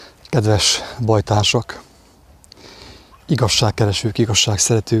Kedves bajtársak, igazságkeresők,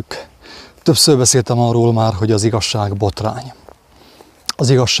 igazságszeretők, többször beszéltem arról már, hogy az igazság botrány. Az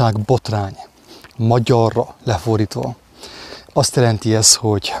igazság botrány, magyarra lefordítva, azt jelenti ez,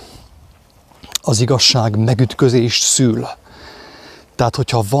 hogy az igazság megütközést szül. Tehát,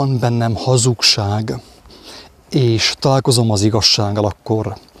 hogyha van bennem hazugság, és találkozom az igazsággal,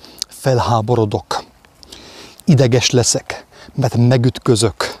 akkor felháborodok, ideges leszek, mert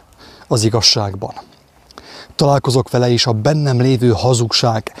megütközök az igazságban. Találkozok vele, és a bennem lévő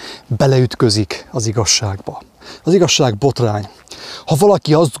hazugság beleütközik az igazságba. Az igazság botrány. Ha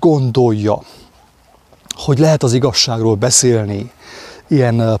valaki azt gondolja, hogy lehet az igazságról beszélni,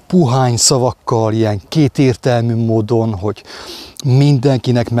 ilyen puhány szavakkal, ilyen kétértelmű módon, hogy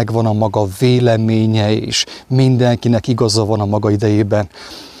mindenkinek megvan a maga véleménye, és mindenkinek igaza van a maga idejében,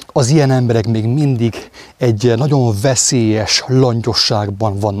 az ilyen emberek még mindig egy nagyon veszélyes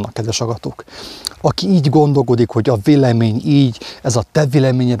langyosságban vannak, kedves agatok. Aki így gondolkodik, hogy a vélemény így, ez a te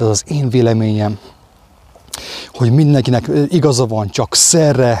véleményed, ez az én véleményem, hogy mindenkinek igaza van, csak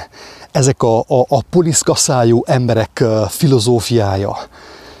szerre, ezek a poliszkaszájú emberek filozófiája,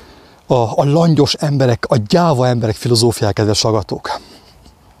 a langyos emberek, a gyáva emberek filozófiája, kedves agatok.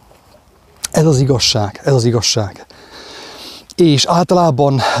 Ez az igazság, ez az igazság. És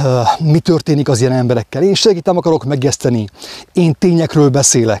általában mi történik az ilyen emberekkel? Én segít nem akarok megijeszteni, én tényekről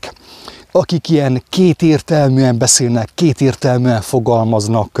beszélek. Akik ilyen kétértelműen beszélnek, kétértelműen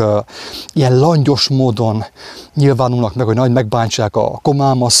fogalmaznak, ilyen langyos módon nyilvánulnak meg, hogy nagy megbántsák a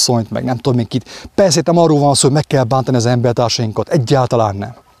komámasszonyt, meg nem tudom még kit. Persze nem arról van szó, hogy meg kell bántani az embertársainkat, egyáltalán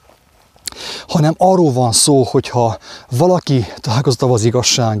nem. Hanem arról van szó, hogyha valaki találkozott az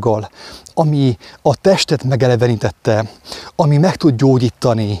igazsággal, ami a testet megelevenítette, ami meg tud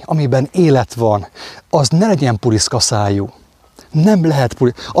gyógyítani, amiben élet van, az ne legyen puliszkaszájú. Nem lehet,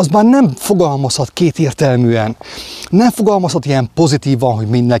 az már nem fogalmazhat kétértelműen, nem fogalmazhat ilyen pozitívan, hogy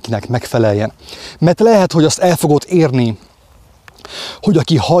mindenkinek megfeleljen. Mert lehet, hogy azt el fogod érni, hogy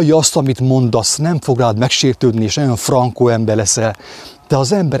aki hallja azt, amit mondasz, nem fog rád megsértődni, és nagyon frankó ember leszel, de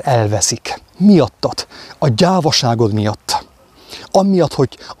az ember elveszik. Miattad, a gyávaságod miatt. Amiatt,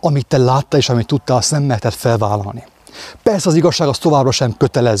 hogy amit te láttál és amit tudtál, azt nem meheted felvállalni. Persze az igazság az továbbra sem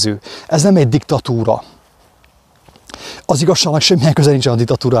kötelező. Ez nem egy diktatúra. Az igazságnak semmilyen köze nincsen a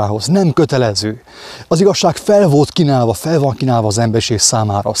diktatúrához. Nem kötelező. Az igazság fel van kínálva az emberiség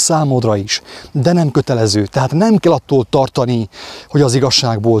számára, számodra is, de nem kötelező. Tehát nem kell attól tartani, hogy az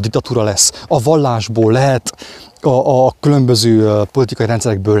igazságból diktatúra lesz. A vallásból lehet, a különböző politikai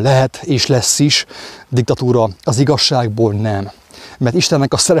rendszerekből lehet, és lesz is diktatúra, az igazságból nem. Mert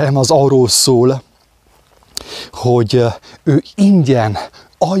Istennek a szerelme az arról szól, hogy ő ingyen,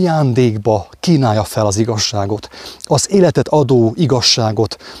 ajándékba kínálja fel az igazságot, az életet adó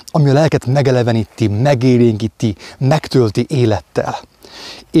igazságot, ami a lelket megeleveníti, megélénkíti, megtölti élettel.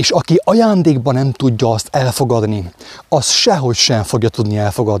 És aki ajándékban nem tudja azt elfogadni, az sehogy sem fogja tudni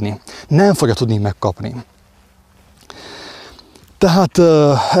elfogadni, nem fogja tudni megkapni. Tehát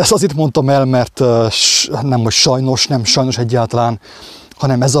ezt azért mondtam el, mert nem hogy sajnos, nem sajnos egyáltalán,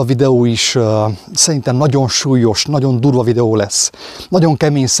 hanem ez a videó is szerintem nagyon súlyos, nagyon durva videó lesz. Nagyon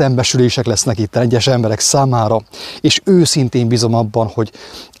kemény szembesülések lesznek itt egyes emberek számára, és őszintén bízom abban, hogy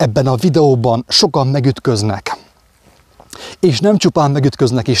ebben a videóban sokan megütköznek. És nem csupán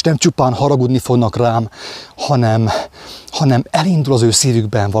megütköznek, és nem csupán haragudni fognak rám, hanem elindul az ő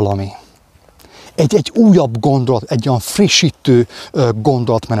szívükben valami. Egy újabb gondolat, egy olyan frissítő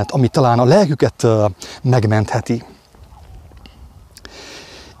gondolatmenet, ami talán a lelküket megmentheti.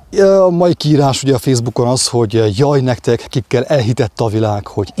 A mai kiírás ugye a Facebookon az, hogy jaj nektek, kikkel elhitette a világ,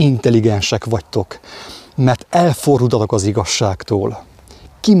 hogy intelligensek vagytok, mert elfordultatok az igazságtól.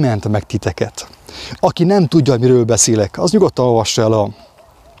 Ki ment meg titeket? Aki nem tudja, miről beszélek, az nyugodtan olvassa el a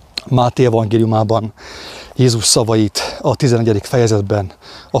Máté evangéliumában Jézus szavait a 11. fejezetben,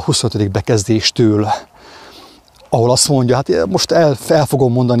 a 25. bekezdéstől, ahol azt mondja, hát most el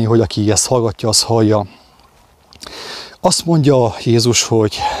fogom mondani, hogy aki ezt hallgatja, az hallja. Azt mondja Jézus,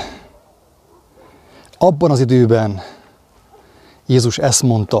 hogy abban az időben Jézus ezt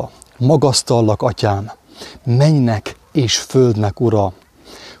mondta, magasztallak, Atyám, mennynek és földnek Ura,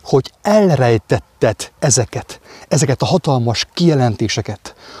 hogy elrejtetted ezeket a hatalmas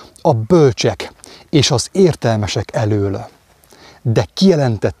kijelentéseket a bölcsek és az értelmesek elől. De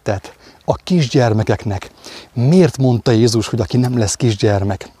kijelentetted a kisgyermekeknek. Miért mondta Jézus, hogy aki nem lesz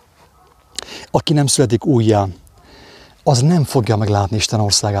kisgyermek, aki nem születik újjá, az nem fogja meglátni Isten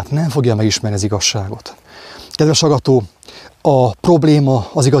országát, nem fogja megismerni az igazságot. Kedves hallgató, a probléma,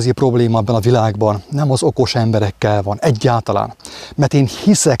 az igazi probléma ebben a világban nem az okos emberekkel van egyáltalán, mert én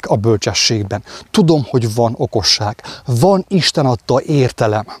hiszek a bölcsességben, tudom, hogy van okosság, van Isten adta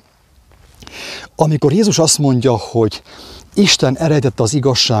értelem. Amikor Jézus azt mondja, hogy Isten eredette az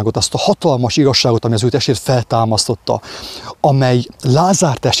igazságot, azt a hatalmas igazságot, ami az ő testét feltámasztotta, amely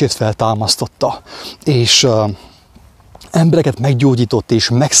Lázár testét feltámasztotta, és embereket meggyógyított és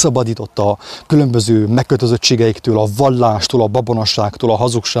megszabadította a különböző megkötözöttségeiktől, a vallástól, a babonasságtól, a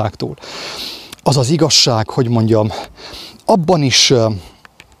hazugságtól. Az az igazság, hogy mondjam, abban is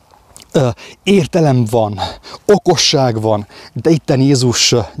értelem van, okosság van, de itten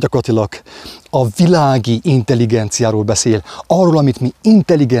Jézus gyakorlatilag a világi intelligenciáról beszél, arról, amit mi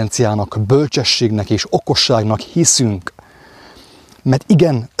intelligenciának, bölcsességnek és okosságnak hiszünk. Mert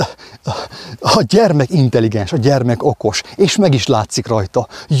igen, a gyermek intelligens, a gyermek okos, és meg is látszik rajta,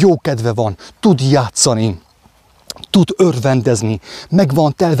 jó kedve van, tud játszani, tud örvendezni, meg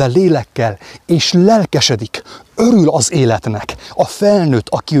van telve lélekkel, és lelkesedik, örül az életnek. A felnőtt,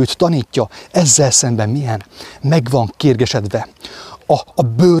 aki őt tanítja, ezzel szemben milyen? Meg van kérgesedve. A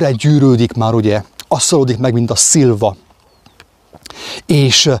bőre gyűrődik már, ugye, asszalodik meg, mint a szilva,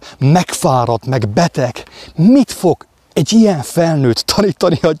 és megfáradt, meg beteg. Mit fog egy ilyen felnőtt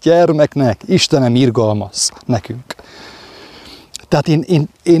tanítani a gyermeknek? Istenem, irgalmaz nekünk. Tehát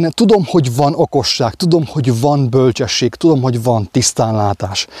én tudom, hogy van okosság, tudom, hogy van bölcsesség, tudom, hogy van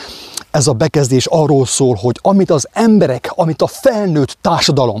tisztánlátás. Ez a bekezdés arról szól, hogy amit az emberek, amit a felnőtt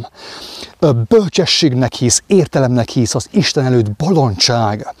társadalom bölcsességnek hisz, értelemnek hisz, az Isten előtt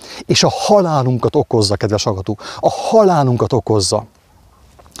bolondság, és a halálunkat okozza, kedves hallgató, a halálunkat okozza.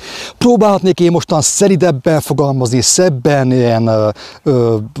 Próbálhatnék én mostan szelidebben fogalmazni, szebben, ilyen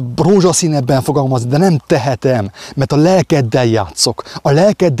rózsaszínebben fogalmazni, de nem tehetem, mert a lelkeddel játszok. A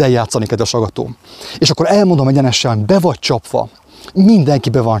lelkeddel játszani, kedves hallgatóm. És akkor elmondom egyenesen, be vagy csapva. Mindenki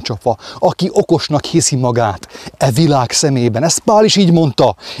be van csapva, aki okosnak hiszi magát e világ szemében. Ezt Pál is így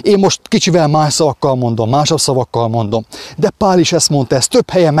mondta. Én most kicsivel más szavakkal mondom, másabb szavakkal mondom. De Pál is ezt mondta, ez több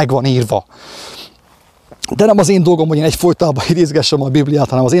helyen meg van írva. De nem az én dolgom, hogy én egyfolytában idézgessem a Bibliát,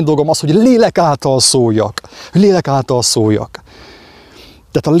 hanem az én dolgom az, hogy lélek által szóljak. Lélek által szóljak.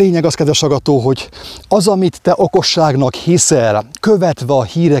 Tehát a lényeg az, kedves hallgató, hogy az, amit te okosságnak hiszel, követve a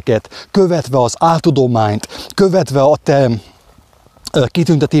híreket, követve az áltudományt, követve a te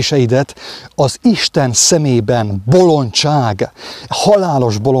kitüntetéseidet, az Isten szemében bolondság,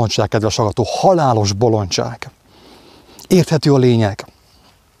 halálos bolondság, kedves hallgató, halálos bolondság. Érthető a lényeg?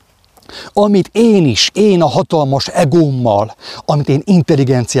 Amit én a hatalmas egómmal, amit én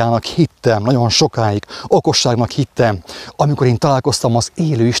intelligenciának hittem, nagyon sokáig, okosságnak hittem, amikor én találkoztam az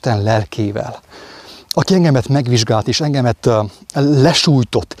élő Isten lelkével, aki engemet megvizsgált, és engemet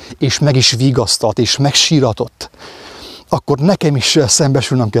lesújtott, és meg is vigasztalt, és megsíratott, akkor nekem is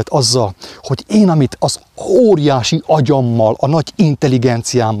szembesülnöm kellett azzal, hogy én, amit az óriási agyammal, a nagy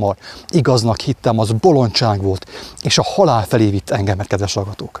intelligenciámmal igaznak hittem, az bolondság volt, és a halál felé vitt engemet, kedves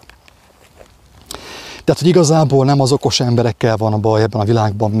hallgatók. Tehát, hogy igazából nem az okos emberekkel van a baj ebben a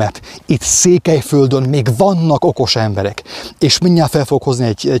világban, mert itt Székelyföldön még vannak okos emberek. És mindjárt fel fogok hozni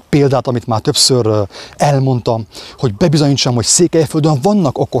egy példát, amit már többször elmondtam, hogy bebizonyítsam, hogy Székelyföldön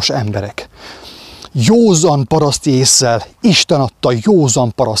vannak okos emberek. Józan paraszti ésszel, Isten adta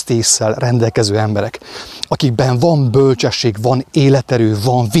józan paraszti ésszel rendelkező emberek, akikben van bölcsesség, van életerő,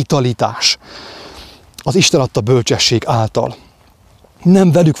 van vitalitás. Az Isten adta bölcsesség által.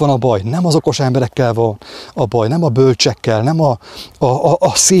 Nem velük van a baj, nem az okos emberekkel van a baj, nem a bölcsekkel, nem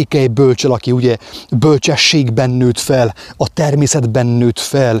a székely bölcsel, aki ugye bölcsességben nőtt fel, a természetben nőtt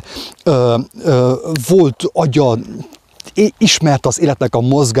fel, volt agya, ismert az életnek a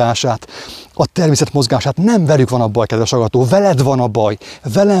mozgását, a természet mozgását. Nem velük van a baj, kedves hallgató, veled van a baj,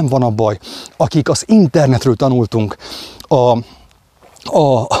 velem van a baj, akik az internetről tanultunk,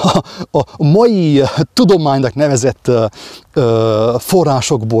 a mai tudománynak nevezett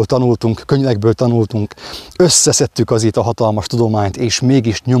forrásokból tanultunk, könyvekből tanultunk, összeszedtük az itt a hatalmas tudományt, és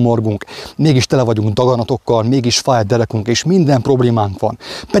mégis nyomorgunk, mégis tele vagyunk daganatokkal, mégis fáj a derekunk, és minden problémánk van.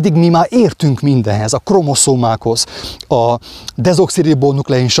 Pedig mi már értünk mindenhez, a kromoszómákhoz, a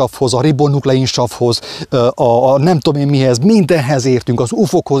dezoxiribonukleinsavhoz, a ribonukleinsavhoz, a nem tudom én mihez, mindenhez értünk, az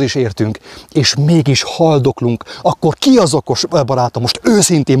ufokhoz is értünk, és mégis haldoklunk. Akkor ki az okos, barátom? Most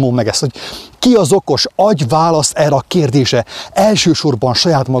őszintén mondd meg ezt, hogy ki az okos? Adj választ erre a kérdésre. Elsősorban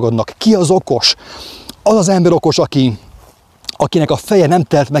saját magadnak. Ki az okos? Az az ember okos, akinek a feje nem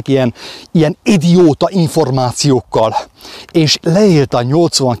telt meg ilyen idióta információkkal, és leélte a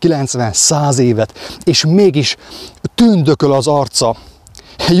 80, 90, 100 évet, és mégis tündököl az arca,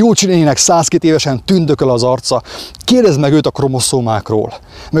 Jócsi néninek 102 évesen tündököl az arca. Kérdezd meg őt a kromoszómákról,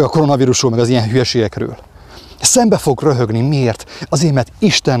 meg a koronavírusról, meg az ilyen hülyeségekről. Szembe fog röhögni. Miért? Azért, mert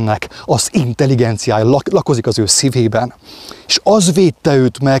Istennek az intelligenciája lakozik az ő szívében. És az védte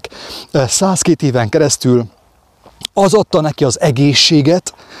őt meg 102 éven keresztül, az adta neki az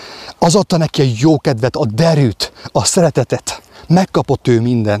egészséget, az adta neki a jókedvet, a derűt, a szeretetet. Megkapott ő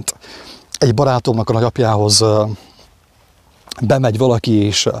mindent. Egy barátomnak a nagyapjához bemegy valaki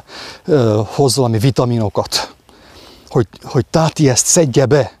és hoz valami vitaminokat, hogy táti ezt szedje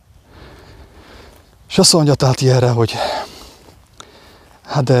be. És azt mondja táti erre, hogy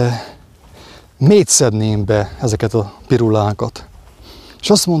hát de miért szedném be ezeket a pirulákat? És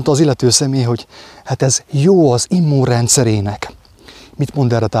azt mondta az illető személy, hogy hát ez jó az immunrendszerének. Mit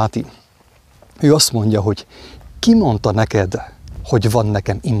mond erre táti? Ő azt mondja, hogy ki mondta neked, hogy van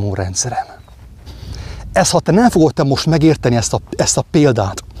nekem immunrendszerem? Ha te nem fogod te most megérteni ezt a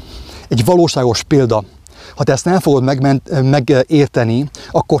példát, egy valóságos példa, ha te ezt nem fogod megérteni,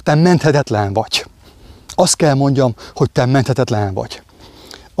 akkor te menthetetlen vagy. Azt kell mondjam, hogy te menthetetlen vagy.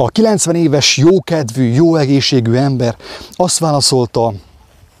 A 90 éves jókedvű, jó egészségű ember azt válaszolta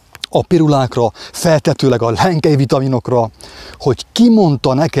a pirulákra, feltetőleg a lenkei vitaminokra, hogy ki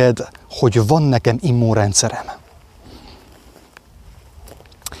mondta neked, hogy van nekem immunrendszerem.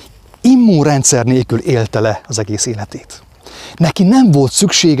 Immunrendszer nélkül élte le az egész életét. Neki nem volt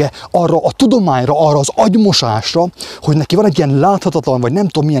szüksége arra a tudományra, arra az agymosásra, hogy neki van egy ilyen láthatatlan, vagy nem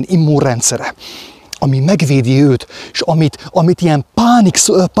tudom milyen immunrendszere, ami megvédi őt, és amit ilyen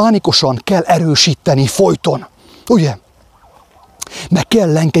pánikosan kell erősíteni folyton. Ugye? Meg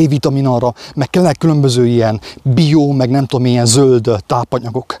kell lenkei vitamin arra, meg kellene különböző ilyen bio, meg nem tudom milyen zöld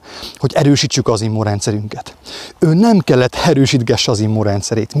tápanyagok, hogy erősítsük az immunrendszerünket. Ő nem kellett erősítgesse az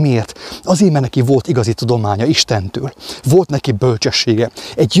immunrendszerét. Miért? Azért, mert neki volt igazi tudománya Istentől. Volt neki bölcsessége.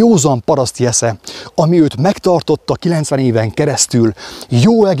 Egy józan paraszti esze, ami őt megtartotta 90 éven keresztül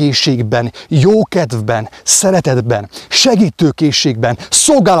jó egészségben, jó kedvben, szeretetben, segítőkészségben,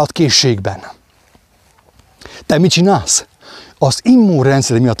 szolgálatkészségben. Te mit csinálsz? Az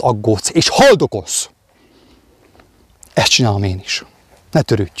immunrendszer miatt aggódsz, és haldokolsz. Ezt csinálom én is. Ne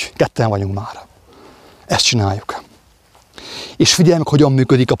törődj, ketten vagyunk már. Ezt csináljuk. És figyelj meg, hogyan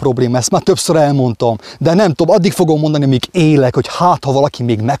működik a probléma, ezt már többször elmondtam, de nem tudom, addig fogom mondani, amíg élek, hogy hát, ha valaki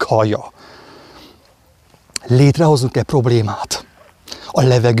még meghallja. Létrehozunk egy problémát a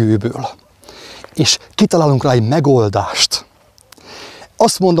levegőből, és kitalálunk rá egy megoldást.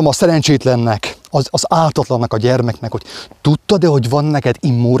 Azt mondom a szerencsétlennek, az ártatlannak, a gyermeknek, hogy tudtad-e, hogy van neked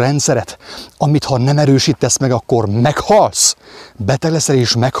immunrendszeret, amit ha nem erősítesz meg, akkor meghalsz? Beteg leszel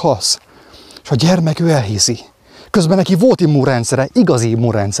és meghalsz? És a gyermek ő elhiszi. Közben neki volt immunrendszere, igazi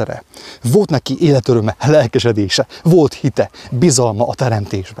immunrendszere. Volt neki életöröme, lelkesedése, volt hite, bizalma a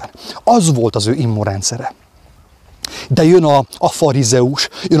teremtésben. Az volt az ő immunrendszere. De jön a farizeus,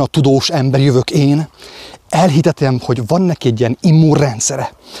 jön a tudós ember, jövök én, elhitetem, hogy van neki egy ilyen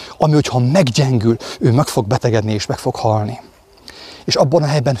immunrendszere, ami, hogyha meggyengül, ő meg fog betegedni és meg fog halni. És abban a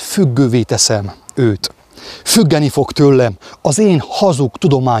helyben függővé teszem őt. Függeni fog tőlem az én hazug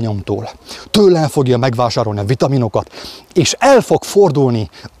tudományomtól. Tőlem fogja megvásárolni a vitaminokat, és el fog fordulni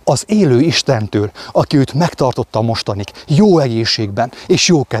az élő Istentől, aki őt megtartotta mostanig, jó egészségben és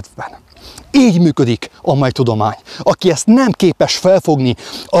jó kedvben. Így működik a mai tudomány. Aki ezt nem képes felfogni,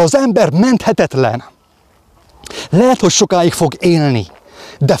 az ember menthetetlen. Lehet, hogy sokáig fog élni,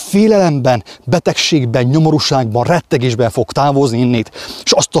 de félelemben, betegségben, nyomorúságban, rettegésben fog távozni innét,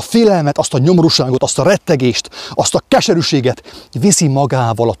 és azt a félelmet, azt a nyomorúságot, azt a rettegést, azt a keserűséget viszi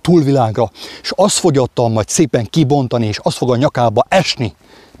magával a túlvilágra, és azt fogja ottan majd szépen kibontani, és azt fog a nyakába esni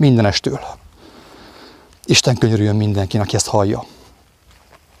mindenestől. Isten könyörüljön mindenkinek, aki ezt hallja.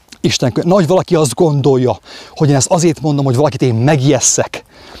 Nagy valaki azt gondolja, hogy én ezt azért mondom, hogy valakit én megijesszek,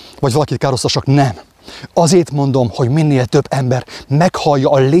 vagy valakit károsztassak, nem. Azért mondom, hogy minél több ember meghallja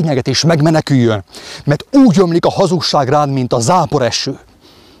a lényeget és megmeneküljön, mert úgy ömlik a hazugság rád, mint a záporeső,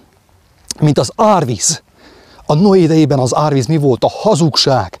 mint az árvíz. A Noé idejében az árvíz mi volt? A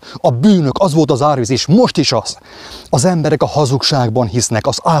hazugság, a bűnök, az volt az árvíz, és most is az. Az emberek a hazugságban hisznek,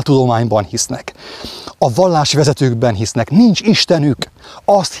 az áltudományban hisznek, a vallási vezetőkben hisznek, nincs Istenük,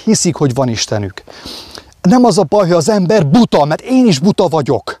 azt hiszik, hogy van Istenük. Nem az a baj, hogy az ember buta, mert én is buta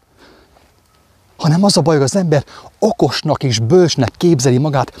vagyok, hanem az a baj, hogy az ember okosnak és bölcsnek képzeli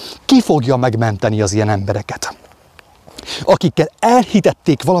magát, ki fogja megmenteni az ilyen embereket. Akikkel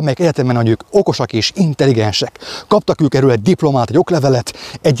elhitették valamelyik egyetemen, hogy ők okosak és intelligensek. Kaptak ők erről egy diplomát, egy oklevelet,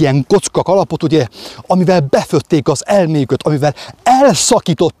 egy ilyen kocka kalapot, ugye, amivel befötték az elméjüket, amivel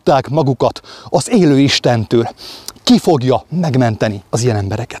elszakították magukat az élő Istentől. Ki fogja megmenteni az ilyen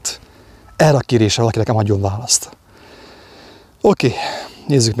embereket? Erre a kérésre valaki nekem adjon választ. Oké,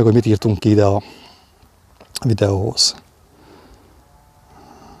 nézzük meg, hogy mit írtunk ki ide a videóhoz.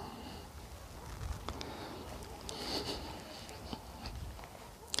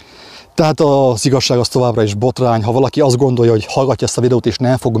 Tehát az igazság az továbbra is botrány. Ha valaki azt gondolja, hogy hallgatja ezt a videót és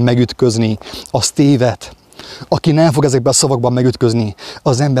nem fog megütközni, az téved. Aki nem fog ezekben a szavakban megütközni,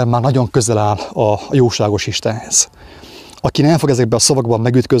 az ember már nagyon közel áll a jóságos Istenhez. Aki nem fog ezekben a szavakban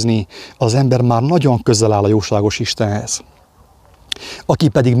megütközni, az ember már nagyon közel áll a jóságos Istenhez. Aki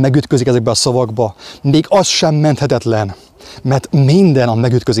pedig megütközik ezekbe a szavakba, még az sem menthetetlen, mert minden a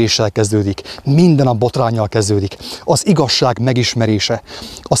megütközéssel kezdődik, minden a botránnyal kezdődik. Az igazság megismerése,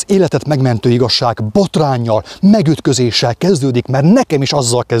 az életet megmentő igazság botránnyal, megütközéssel kezdődik, mert nekem is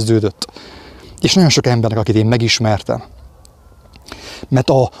azzal kezdődött. És nagyon sok embernek, akit én megismertem. Mert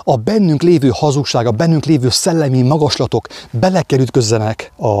a bennünk lévő hazugság, a bennünk lévő szellemi magaslatok bele kell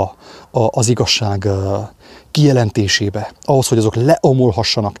ütközzenek az igazság kijelentésébe, ahhoz, hogy azok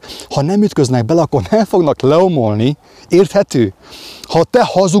leomolhassanak. Ha nem ütköznek bele, akkor nem fognak leomolni. Érthető? Ha a te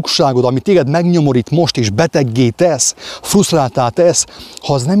hazugságod, ami téged megnyomorít most is, beteggé tesz, frusztráltá tesz,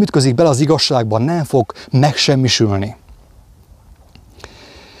 ha az nem ütközik bele az igazságban, nem fog megsemmisülni.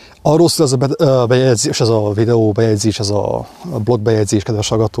 Arról szól ez a bejegyzés, ez a videó bejegyzés, ez a blog bejegyzés, kedves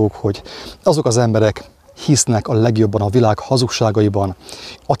hallgatók, hogy azok az emberek hisznek a legjobban a világ hazugságaiban,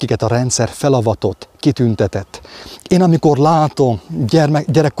 akiket a rendszer felavatott, kitüntetett. Én amikor látom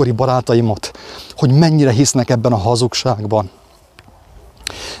gyerekkori barátaimat, hogy mennyire hisznek ebben a hazugságban,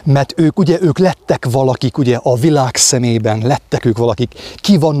 mert ők lettek valakik, ugye a világ szemében lettek ők valakik,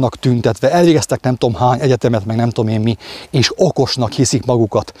 ki vannak tüntetve, elvégeztek nem tudom hány egyetemet, meg nem tudom én mi, és okosnak hiszik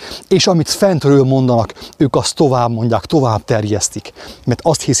magukat. És amit fentről mondanak, ők azt tovább mondják, tovább terjesztik, mert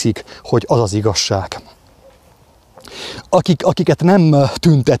azt hiszik, hogy az az igazság. Akiket nem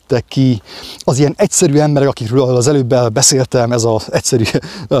tüntettek ki, az ilyen egyszerű emberek, akikről az előbb beszéltem, ez az egyszerű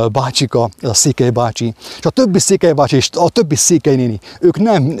bácsika, ez a Székely bácsi, és a többi Székely bácsi és a többi Székely néni, ők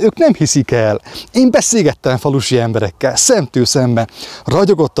nem hiszik el. Én beszélgettem falusi emberekkel, szemtől szemben,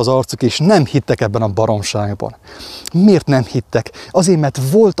 ragyogott az arcuk, és nem hittek ebben a baromságban. Miért nem hittek? Azért, mert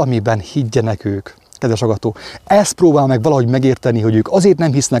volt, amiben higgyenek ők. Kedves hallgató, ezt próbál meg valahogy megérteni, hogy ők azért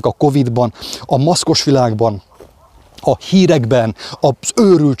nem hisznek a Covid-ban, a maszkos világban, a hírekben, az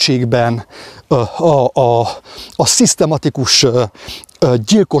őrültségben, a szisztematikus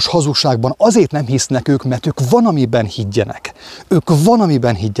gyilkos hazugságban azért nem hisznek ők, mert ők van, amiben higgyenek. Ők van,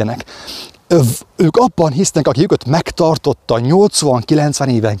 amiben higgyenek. Ők abban hisznek, aki őket megtartotta 80-90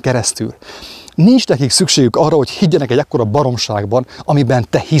 éven keresztül. Nincs nekik szükségük arra, hogy higgyenek egy ekkora baromságban, amiben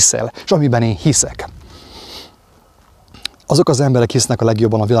te hiszel, és amiben én hiszek. Azok az emberek hisznek a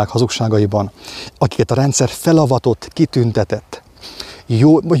legjobban a világ hazugságaiban, akiket a rendszer felavatott, kitüntetett.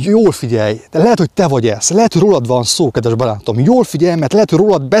 Jól figyelj, de lehet, hogy te vagy ez, lehet, hogy rólad van szó, kedves barátom, jól figyelj, mert lehet, hogy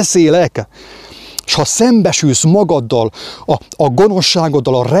rólad beszélek, és ha szembesülsz magaddal, a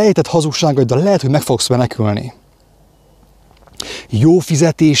gonoszságoddal, a rejtett hazugságaiddal, lehet, hogy meg fogsz menekülni. Jó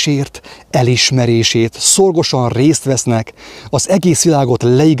fizetésért, elismerését szorgosan részt vesznek az egész világot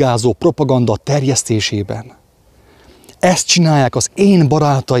leigázó propaganda terjesztésében. Ezt csinálják az én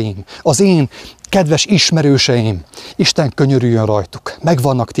barátaim, az én kedves ismerőseim. Isten könyörüljön rajtuk, meg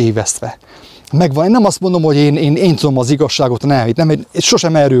vannak tévesztve. Én nem azt mondom, hogy én tudom az igazságot, nem,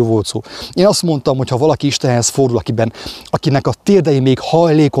 sosem erről volt szó. Én azt mondtam, hogy ha valaki Istenhez fordul, akinek a térdei még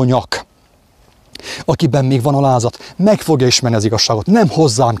hajlékonyak, akiben még van alázat, meg fogja ismerni az igazságot, nem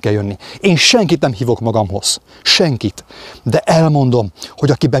hozzám kell jönni. Én senkit nem hívok magamhoz, senkit. De elmondom,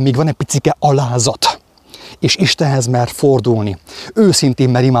 hogy akiben még van egy picike alázat, és Istenhez mer fordulni, őszintén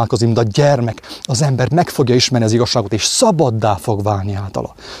mer imádkozni, mint a gyermek, az ember meg fogja ismerni az igazságot, és szabaddá fog válni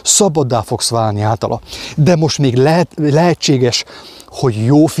általa. Szabaddá fogsz válni általa. De most még lehetséges, hogy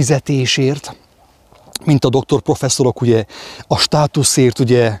jó fizetésért, mint a doktorprofesszorok, ugye, a státuszért,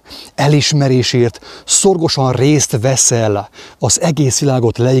 ugye, elismerésért szorgosan részt veszel az egész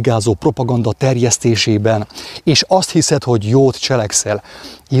világot leigázó propaganda terjesztésében, és azt hiszed, hogy jót cselekszel.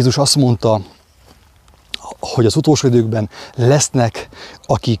 Jézus azt mondta, hogy az utolsó időkben lesznek,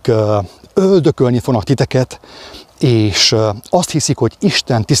 akik öldökölni fognak titeket, és azt hiszik, hogy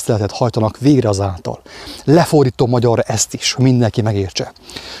Isten tiszteletet hajtanak végre azáltal. Lefordítom magyarra ezt is, hogy mindenki megértse,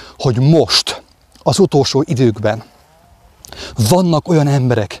 hogy most, az utolsó időkben vannak olyan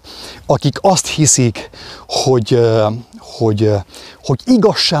emberek, akik azt hiszik, hogy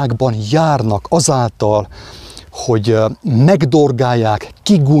igazságban járnak azáltal, hogy megdorgálják,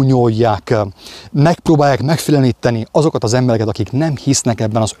 kigúnyolják, megpróbálják megfélemlíteni azokat az embereket, akik nem hisznek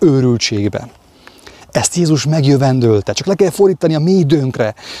ebben az őrültségben. Ezt Jézus megjövendölte, csak le kell fordítani a mi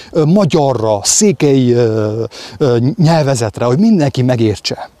időnkre, magyarra, székely nyelvezetre, hogy mindenki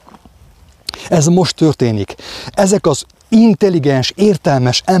megértse. Ez most történik. Ezek az intelligens,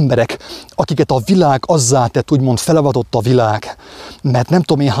 értelmes emberek, akiket a világ azzá tett, úgymond felavatott a világ, mert nem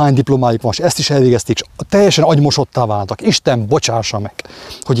tudom én hány diplomájuk van, és ezt is elvégezték, és teljesen agymosottá váltak. Isten bocsássa meg,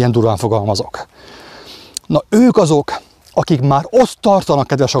 hogy ilyen durván fogalmazok. Na ők azok, akik már ott tartanak,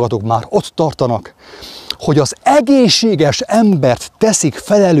 kedves hallgatók, már ott tartanak, hogy az egészséges embert teszik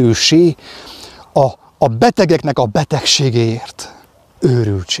felelőssé a betegeknek a betegségéért.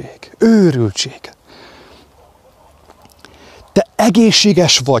 Őrültség, őrültség. Te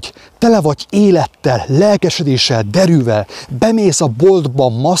egészséges vagy, tele vagy élettel, lelkesedéssel, derűvel, bemész a boltba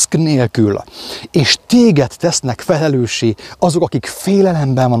maszk nélkül, és téged tesznek felelőssé azok, akik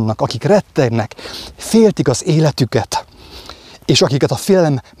félelemben vannak, akik rettegnek, féltik az életüket, és akiket a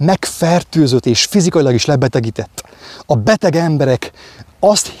félelem megfertőzött és fizikailag is lebetegített. A beteg emberek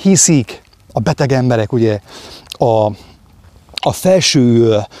azt hiszik, a beteg emberek ugye a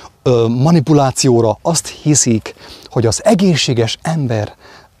felső manipulációra azt hiszik, hogy az egészséges ember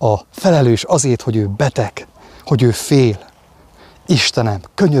a felelős azért, hogy ő beteg, hogy ő fél. Istenem,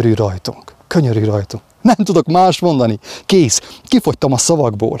 könyörülj rajtunk, könyörülj rajtunk. Nem tudok más mondani. Kész, kifogytam a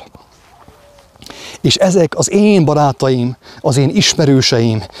szavakból. És ezek az én barátaim, az én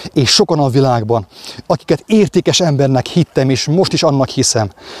ismerőseim, és sokan a világban, akiket értékes embernek hittem, és most is annak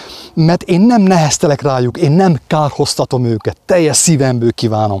hiszem, mert én nem neheztelek rájuk, én nem kárhoztatom őket, teljes szívemből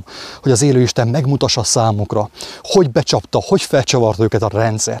kívánom, hogy az élő Isten megmutassa számukra, hogy becsapta, hogy felcsavarta őket a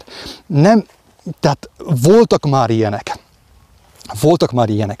rendszer. Nem, tehát voltak már ilyenek. Voltak már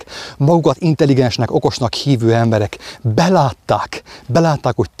ilyenek. Magukat intelligensnek, okosnak hívő emberek belátták,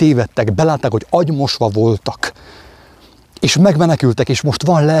 hogy tévedtek, belátták, hogy agymosva voltak. És megmenekültek, és most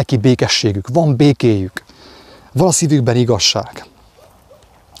van lelki békességük, van békéjük, van a szívükben igazság.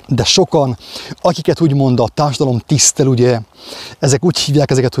 De sokan, akiket úgymond a társadalom tisztel, ugye, ezek úgy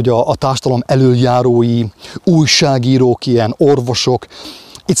hívják ezeket, hogy a társadalom elöljárói, újságírók, ilyen orvosok.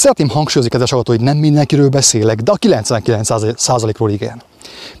 Itt szeretném hangsúlyozni, kedves hallgató, hogy nem mindenkiről beszélek, de a 99%-ról igen.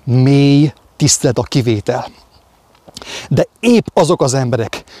 Mély tisztelet a kivétel. De épp azok az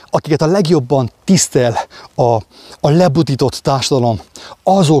emberek, akiket a legjobban tisztel a lebutított társadalom,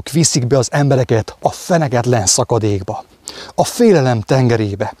 azok viszik be az embereket a feneketlen szakadékba, a félelem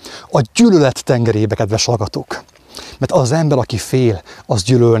tengerébe, a gyűlölet tengerébe, kedves hallgatók. Mert az ember, aki fél, az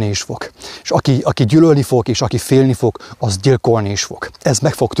gyűlölni is fog. És aki gyűlölni fog, és aki félni fog, az gyilkolni is fog. Ez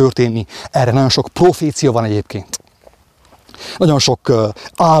meg fog történni. Erre nagyon sok profécia van egyébként. Nagyon sok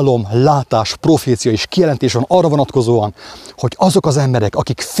álom, látás, profécia és kijelentés van arra vonatkozóan, hogy azok az emberek,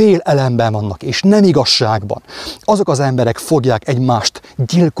 akik félelemben vannak, és nem igazságban, azok az emberek fogják egymást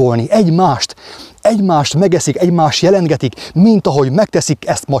gyilkolni, egymást megeszik, egymást jelentgetik, mint ahogy megteszik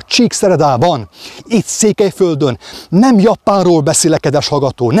ezt ma Csíkszeredában, itt Székelyföldön. Nem Japánról beszélek, kedves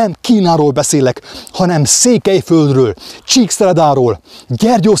hallgató, nem Kínáról beszélek, hanem Székelyföldről, Csíkszeredáról,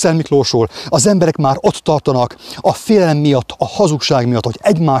 Gyergyószentmiklósról. Az emberek már ott tartanak a félelem miatt, a hazugság miatt, hogy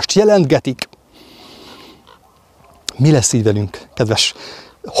egymást jelentgetik. Mi lesz így velünk, kedves?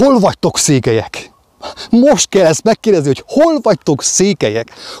 Hol vagytok, székelyek? Most kell ezt megkérdezni, hogy hol vagytok,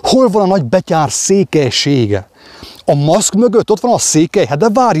 székelyek? Hol van a nagy betyár székelysége? A maszk mögött ott van a székely? Hát de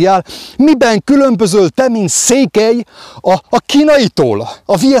várjál, miben különbözöl te, mint székely a kínaitól,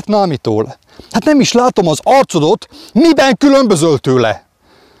 a vietnámitól? Hát nem is látom az arcodot, miben különbözöl tőle?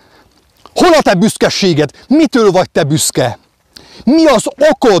 Hol a te büszkeséged? Mitől vagy te büszke? Mi az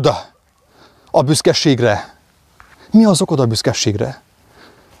okod a büszkeségre? Mi az okod a büszkeségre?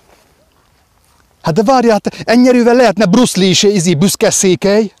 Hát de várjál, ennyi erővel lehetne Bruce Lee is büszke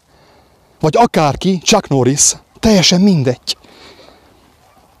székely, vagy akárki, Chuck Norris, teljesen mindegy.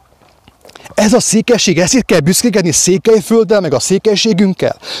 Ez a székelység, ezért kell büszkékedni Székelyfölddel, meg a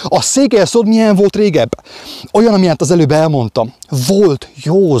székelységünkkel. A székely szó milyen volt régebb? Olyan, amilyet az előbb elmondtam. Volt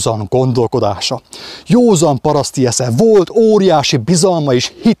józan gondolkodása, józan paraszti esze, volt óriási bizalma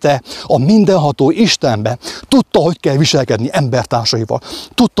és hite a mindenható Istenbe. Tudta, hogy kell viselkedni embertársaival.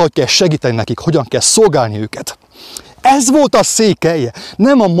 Tudta, hogy kell segíteni nekik, hogyan kell szolgálni őket. Ez volt a székely,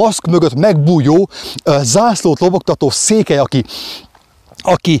 nem a maszk mögött megbújó, zászlót lobogtató székely,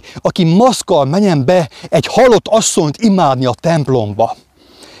 aki maszkkal menjen be egy halott asszonyt imádni a templomba.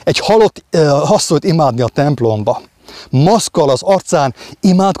 Egy halott asszonyt imádni a templomba. Maszkkal az arcán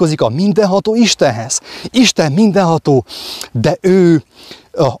imádkozik a mindenható Istenhez. Isten mindenható, de ő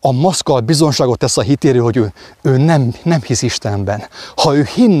a maszkkal bizonságot tesz a hitéről, hogy ő nem hisz Istenben. Ha ő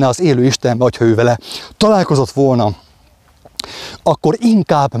hinne az élő Istenben, vagy ha ő vele találkozott volna, akkor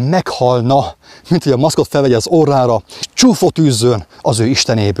inkább meghalna, mint hogy a maszkot felvegye az orrára, és csúfot űzzön az ő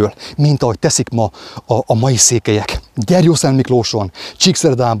istenéből, mint ahogy teszik ma a mai székelyek. Gerjószent Miklóson,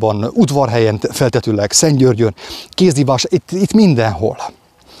 Csíkszeredában, Udvarhelyen feltetőleg, Szentgyörgyön, Kézdivás, itt mindenhol.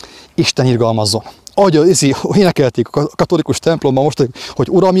 Isten irgalmazzon. Ahogy énekelték a katolikus templomban most, hogy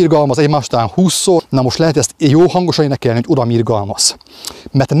Uram irgalmaz egymástán 20-szor, na most lehet ezt jó hangosan énekelni, hogy Uram irgalmaz.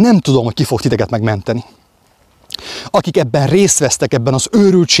 Mert nem tudom, hogy ki fog titeket megmenteni. Akik ebben részt vesztek, ebben az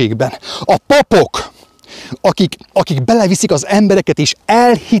őrültségben, a papok, akik beleviszik az embereket és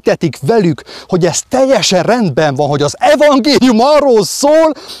elhitetik velük, hogy ez teljesen rendben van, hogy az evangélium arról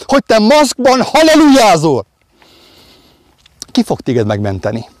szól, hogy te maszkban hallelujázol. Ki fog téged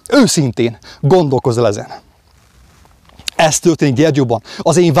megmenteni? Őszintén gondolkozz el ezen. Ez történik Gyergyóban,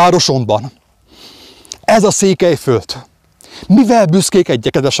 az én városomban. Ez a Székelyföld. Mivel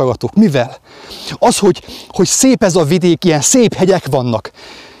büszkékedjek, kedves hallgatók? Mivel? Az, hogy szép ez a vidék, ilyen szép hegyek vannak.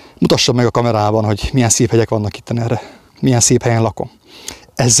 Mutassam meg a kamerában, hogy milyen szép hegyek vannak itt erre. Milyen szép helyen lakom.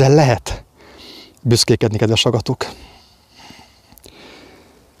 Ezzel lehet büszkékedni, kedves hallgatók.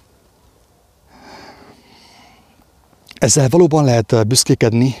 Ezzel valóban lehet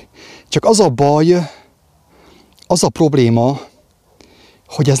büszkékedni, csak az a baj, az a probléma,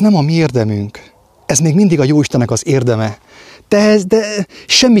 hogy ez nem a mi érdemünk. Ez még mindig a Jóistennek az érdeme. De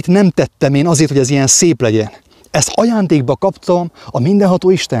semmit nem tettem én azért, hogy ez ilyen szép legyen. Ezt ajándékba kaptam a mindenható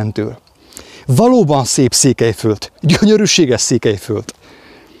Istentől. Valóban szép Székelyföld, gyönyörűséges Székelyföld.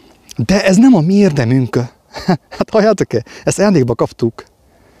 De ez nem a mi érdemünk. Hát halljátok-e? Ezt ajándékba kaptuk.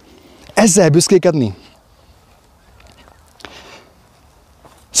 Ezzel büszkékedni?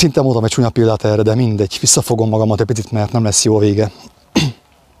 Szinte mondtam egy csúnya példát erre, de mindegy, visszafogom magamat egy picit, mert nem lesz jó a vége.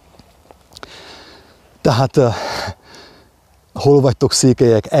 Tehát, hol vagytok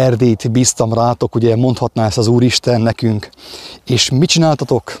székelyek, Erdélyt bíztam rátok, ugye mondhatná ezt az Úristen nekünk. És mit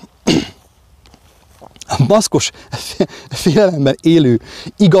csináltatok? Maszkos félelemben élő,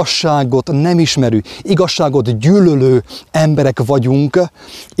 igazságot nem ismerő, igazságot gyűlölő emberek vagyunk,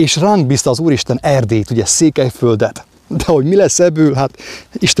 és ránk bízta az Úristen Erdélyt, ugye Székelyföldet. De hogy mi lesz ebből, hát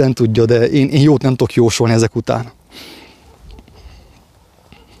Isten tudja, de én jót nem tudok jósolni ezek után.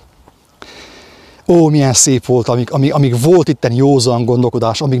 Ó, milyen szép volt, amíg volt itten józan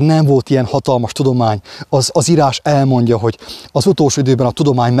gondolkodás, amíg nem volt ilyen hatalmas tudomány. Az írás elmondja, hogy az utolsó időben a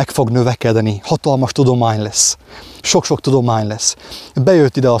tudomány meg fog növekedni, hatalmas tudomány lesz. Sok-sok tudomány lesz.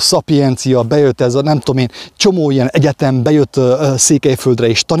 Bejött ide a szapiencia, bejött ez a nem tudom én, csomó ilyen egyetem, bejött Székelyföldre,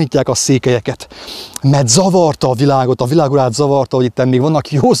 és tanítják a székelyeket. Mert zavarta a világot, a világurát zavarta, hogy itt még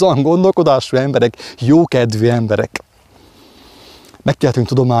vannak józan gondolkodású emberek, jókedvű emberek. Megteltünk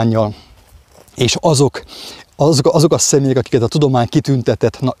tudománnyal. És azok a személyek, akiket a tudomány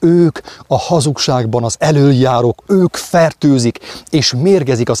kitüntetett, na ők a hazugságban az elöljárók, ők fertőzik és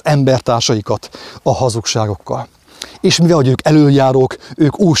mérgezik az embertársaikat a hazugságokkal. És mivel hogy ők elöljárók,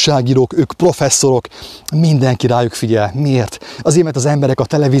 ők újságírók, ők professzorok, mindenki rájuk figyel. Miért? Azért, mert az emberek a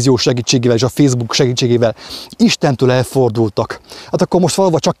televízió segítségével és a Facebook segítségével Istentől elfordultak. Hát akkor most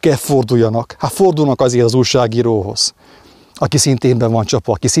valahol csak kell forduljanak. Hát fordulnak azért az újságíróhoz, aki szintén ben van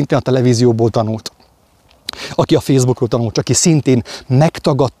csapva, aki szintén a televízióból tanult, aki a Facebookról tanult, aki szintén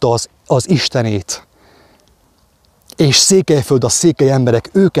megtagadta az Istenét. És Székelyföld, a székely emberek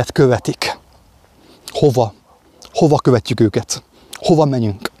őket követik. Hova? Hova követjük őket? Hova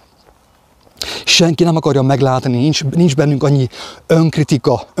menjünk? Senki nem akarja meglátni, nincs bennünk annyi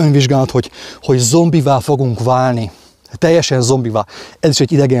önkritika, önvizsgálat, hogy zombivá fogunk válni. Teljesen zombivá. Ez is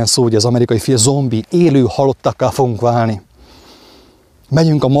egy idegen szó, hogy az amerikai film zombi, élő halottakká fogunk válni.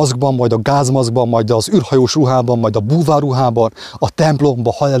 Megyünk a maszkban, majd a gázmaszkban, majd az űrhajós ruhában, majd a búvárruhában, a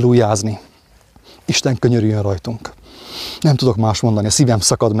templomba hallelujázni. Isten könyörüljön rajtunk. Nem tudok más mondani, a szívem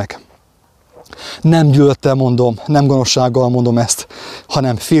szakad meg. Nem gyűlölettel mondom, nem gonoszsággal mondom ezt,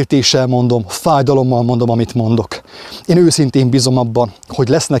 hanem féltéssel mondom, fájdalommal mondom, amit mondok. Én őszintén bízom abban, hogy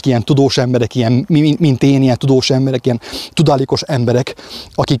lesznek ilyen tudós emberek, ilyen, mint én, ilyen tudós emberek, ilyen tudálékos emberek,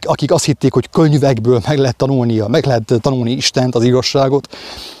 akik azt hitték, hogy könyvekből meg lehet tanulni Istent, az igazságot,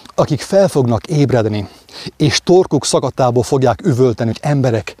 akik fel fognak ébredni, és torkuk szagatából fogják üvölteni, hogy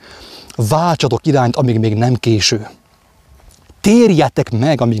emberek, váltsatok irányt, amíg még nem késő. Térjetek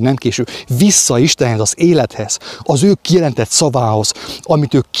meg, amíg nem késő, vissza Istenhez, az élethez, az ő kijelentett szavához,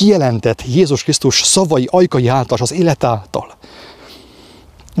 amit ő kijelentett Jézus Krisztus szavai, ajkai által, az élet által.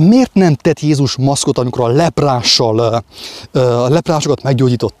 Miért nem tett Jézus maszkot, amikor a leprásokat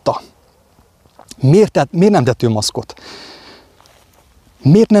meggyógyította? Miért nem tett ő maszkot?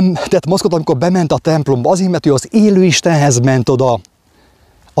 Miért nem tett maszkot, amikor bement a templomba? Azért, mert ő az élő Istenhez ment oda.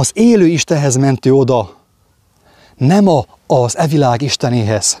 Az élő Istenhez ment ő oda. Nem az evilág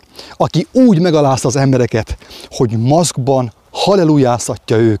istenéhez, aki úgy megalázta az embereket, hogy maszkban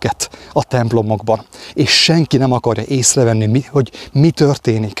hallelujáztatja őket a templomokban, és senki nem akarja észrevenni, hogy mi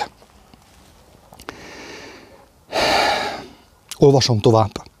történik. Olvasom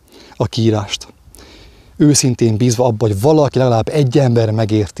tovább a kiírást. Őszintén bízva abban, hogy valaki legalább egy ember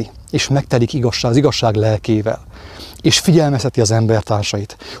megérti, és megtelik az igazság lelkével, és figyelmezteti az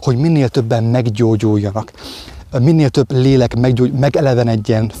embertársait, hogy minél többen meggyógyuljanak, minél több lélek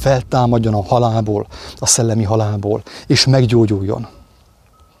megelevenedjen, feltámadjon a halálból, a szellemi halálból, és meggyógyuljon.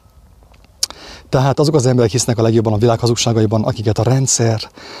 Tehát azok az emberek hisznek a legjobban a világ hazugságaiban, akiket a rendszer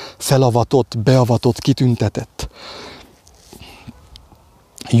felavatott, beavatott, kitüntetett,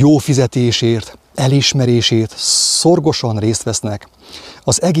 jó fizetésért, elismerésért szorgosan részt vesznek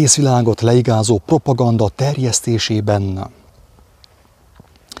az egész világot leigázó propaganda terjesztésében.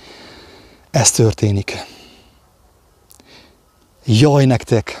 Ez történik. Jaj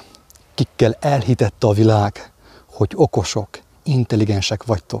nektek, kikkel elhitette a világ, hogy okosok, intelligensek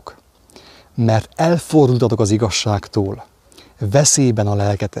vagytok, mert elfordultatok az igazságtól, veszélyben a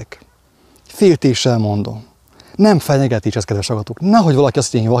lelketek. Féltéssel mondom. Nem fenyegetés ez, kedves hallgatók. Nehogy valaki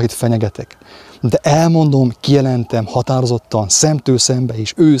azt mondja, hogy valakit fenyegetek. De elmondom, kijelentem határozottan, szemtől szembe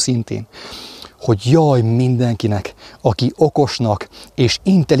és őszintén, hogy jaj mindenkinek, aki okosnak és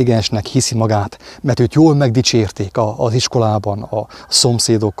intelligensnek hiszi magát, mert őt jól megdicsérték az iskolában, a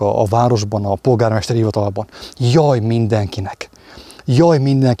szomszédok, a városban, a polgármesteri hivatalban. Jaj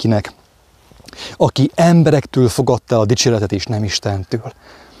mindenkinek, aki emberektől fogadta a dicséretet és nem Istentől.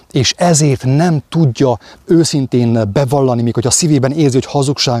 És ezért nem tudja őszintén bevallani, még hogy a szívében érzi, hogy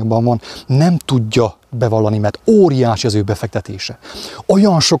hazugságban van, nem tudja bevallani, mert óriási az ő befektetése.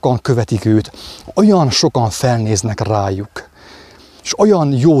 Olyan sokan követik őt, olyan sokan felnéznek rájuk, és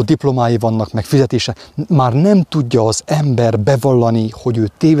olyan jó diplomái vannak, meg fizetése, már nem tudja az ember bevallani, hogy ő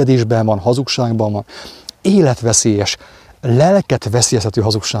tévedésben van, hazugságban van, életveszélyes, lelket veszélyeztető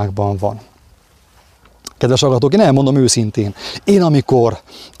hazugságban van. Kedves hallgatók, én elmondom őszintén, én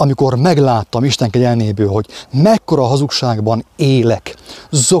amikor megláttam Isten kegyelméből, hogy mekkora hazugságban élek,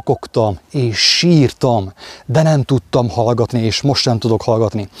 zokogtam és sírtam, de nem tudtam hallgatni, és most sem tudok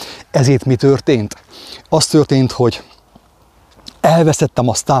hallgatni. Ezért mi történt? Az történt, hogy elvesztettem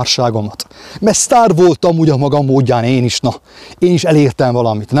a sztárságomat. Mert sztár voltam ugye a magam módján én is elértem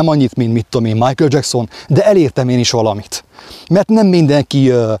valamit. Nem annyit, mint mit tudom én, Michael Jackson, de elértem én is valamit. Mert nem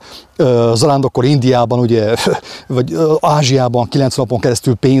mindenki zarándokkor Indiában, ugye, vagy Ázsiában 9 napon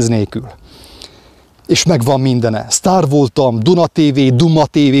keresztül pénz nélkül. És megvan mindene. Sztár voltam, Duna TV, Duma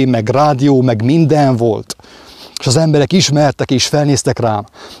TV, meg rádió, meg minden volt. És az emberek ismertek és felnéztek rám,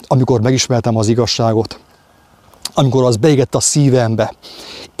 amikor megismertem az igazságot. Amikor az beégett a szívembe.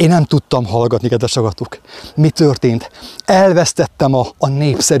 Én nem tudtam hallgatni, kedves hallgatók. Mi történt? Elvesztettem a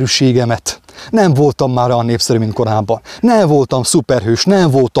népszerűségemet. Nem voltam már olyan népszerű, mint korábban. Nem voltam szuperhős, nem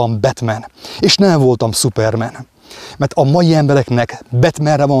voltam Batman, és nem voltam Superman. Mert a mai embereknek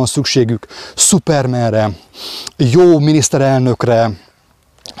Batmanre van szükségük, Supermanre, jó miniszterelnökre,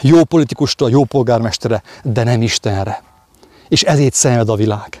 jó politikusra, jó polgármestere, de nem Istenre. És ezért szenved a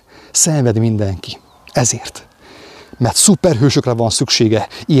világ. Szenved mindenki. Ezért. Mert szuperhősökre van szüksége,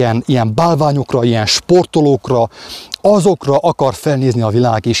 ilyen bálványokra, ilyen sportolókra, azokra akar felnézni a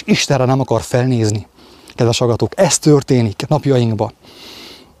világ, és Istenre nem akar felnézni. Kedves hallgatók, ez történik napjainkban.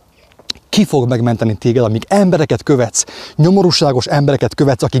 Ki fog megmenteni téged, amíg embereket követsz, nyomorúságos embereket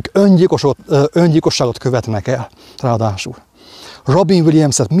követsz, akik öngyilkosságot követnek el, ráadásul. Robin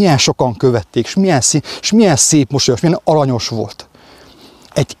Williams-et milyen sokan követték, és milyen szép mosolyos, milyen aranyos volt.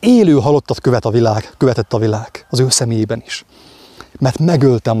 Egy élő halottat követett a világ, az ő személyében is. Mert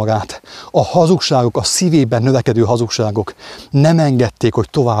megölte magát. A hazugságok, a szívében növekedő hazugságok nem engedték, hogy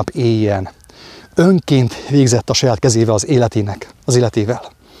tovább éljen. Önként végzett a saját kezével az életével.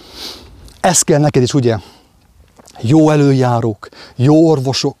 Ez kell neked is, ugye? Jó előjárók, jó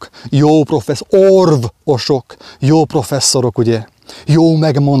orvosok, jó orvosok, jó professzorok, ugye? Jó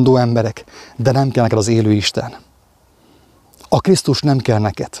megmondó emberek, de nem kell neked az élő Isten. A Krisztus nem kell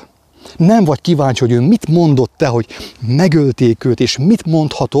neked. Nem vagy kíváncsi, hogy ő mit mondott te, hogy megölték őt, és mit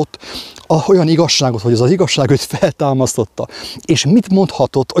mondhatott olyan igazságot, hogy az igazság őt feltámasztotta. És mit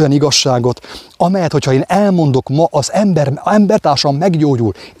mondhatott olyan igazságot, amelyet, hogyha én elmondok ma, az embertársam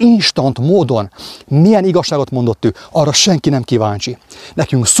meggyógyul, instant módon. Milyen igazságot mondott ő? Arra senki nem kíváncsi.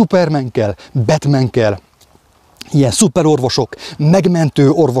 Nekünk Superman kell, Batman kell, ilyen szuperorvosok, megmentő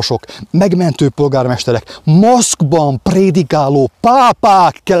orvosok, megmentő polgármesterek, maszkban prédikáló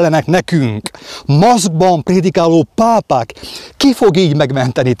pápák kellenek nekünk. Maszkban prédikáló pápák. Ki fog így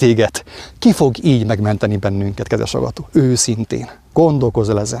megmenteni téged? Ki fog így megmenteni bennünket, kedves hallgató? Őszintén. Gondolkozz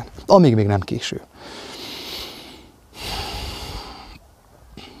el ezen, amíg még nem késő.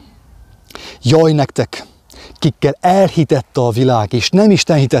 Jaj nektek, kikkel elhitette a világ, és nem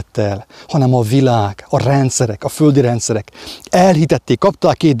Isten hitette el, hanem a világ, a rendszerek, a földi rendszerek. Elhitették,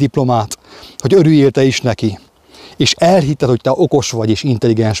 kapták 2 diplomát, hogy örüljél te is neki. És elhitted, hogy te okos vagy, és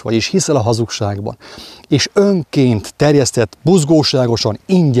intelligens vagy, és hiszel a hazugságban. És önként terjesztett, buzgóságosan,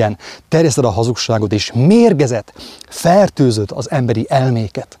 ingyen terjeszted a hazugságot, és mérgezett, fertőzött az emberi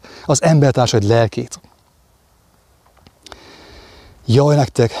elméket, az embertársaid lelkét. Jaj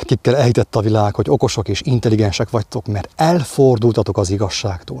nektek, kikkel elhitette a világ, hogy okosok és intelligensek vagytok, mert elfordultatok az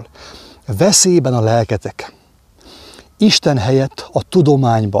igazságtól. Veszélyben a lelketek. Isten helyett a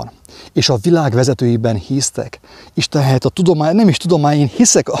tudományban és a világ vezetőiben hisztek. Isten helyett a tudomány, nem is tudomány, én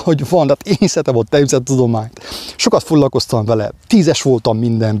hiszek, ahogy van, de én szeretem ott, te hiszed a tudományt. Sokat foglalkoztam vele, 10-es voltam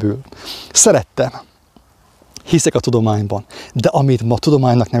mindenből. Szerettem. Hiszek a tudományban, de amit ma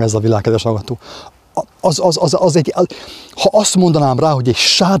tudománynak nevez a világ, kedves hallgató, ha azt mondanám rá, hogy egy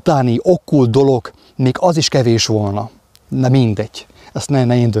sátáni, okkult dolog, még az is kevés volna. De mindegy. Ezt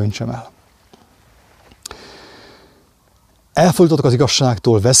ne én döntsem el. Elfordultatok az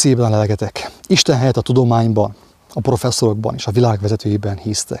igazságtól, veszélyben a lelketek. Isten helyett a tudományban, a professzorokban és a világ vezetőiben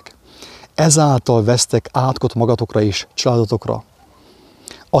hisztek. Ezáltal vesztek átkot magatokra és családotokra.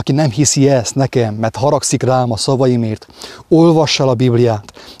 Aki nem hiszi ezt nekem, mert haragszik rám a szavaimért, olvassa el a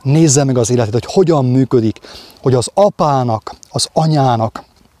Bibliát, nézze meg az életet, hogy hogyan működik, hogy az apának, az anyának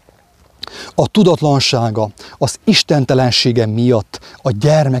a tudatlansága, az istentelensége miatt a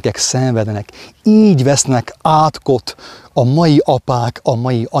gyermekek szenvednek. Így vesznek átkot a mai apák, a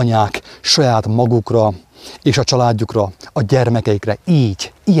mai anyák saját magukra és a családjukra, a gyermekeikre.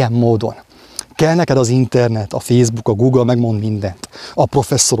 Így, ilyen módon. Kell neked az internet, a Facebook, a Google, megmond mindent. A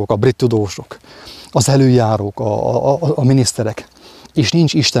professzorok, a brit tudósok, az előjárók, a miniszterek. És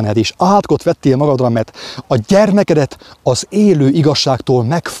nincs Istened, és átkot vettél magadra, mert a gyermekedet az élő igazságtól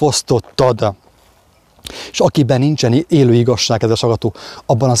megfosztottad. És akiben nincsen élő igazság, kedves hallgató,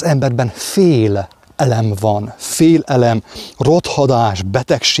 abban az emberben fél elem van. Fél elem, rothadás,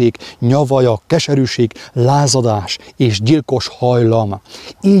 betegség, nyavaja, keserűség, lázadás és gyilkos hajlam.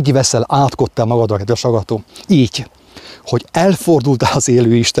 Így veszel átkot te magadra, kedves hallgató. Így, hogy elfordultál az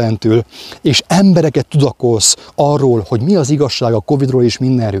élő Istentől, és embereket tudakolsz arról, hogy mi az igazság a Covid-ról és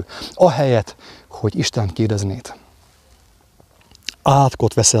mindenről, ahelyett, hogy Istent kérdeznéd.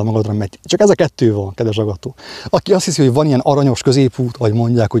 Átkot veszel magadra, mert csak ez a 2 van, kedves hallgató. Aki azt hiszi, hogy van ilyen aranyos középút, ahogy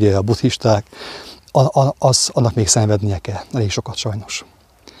mondják ugye a buddhisták, annak még szenvednie kell, elég sokat sajnos.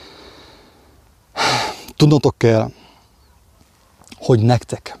 Tudnotok kell, hogy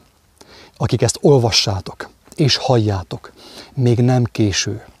nektek, akik ezt olvassátok és halljátok, még nem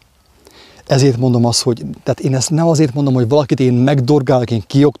késő. Ezért mondom azt, hogy tehát én ezt nem azért mondom, hogy valakit én megdorgálok, én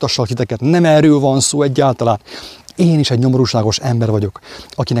kioktassak titeket, nem erről van szó egyáltalán. Én is egy nyomorúságos ember vagyok,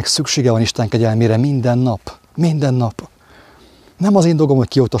 akinek szüksége van Isten kegyelmére minden nap. Minden nap. Nem az én dolgom, hogy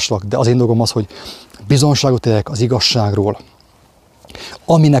kioktassak, de az én dolgom az, hogy bizonságot tegyek az igazságról,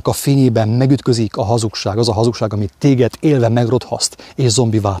 aminek a fényében megütközik a hazugság, az a hazugság, amit téged élve megrothaszt és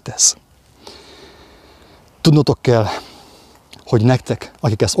zombivá tesz. Tudnotok kell, hogy nektek,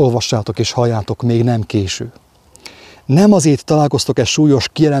 akik ezt olvassátok és halljátok, még nem késő. Nem azért találkoztok-e súlyos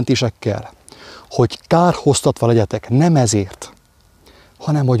kijelentésekkel, hogy kárhoztatva legyetek, nem ezért,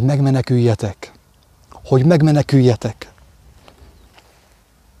 hanem hogy megmeneküljetek. Hogy megmeneküljetek.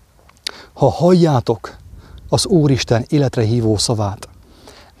 Ha halljátok az Úristen életre hívó szavát,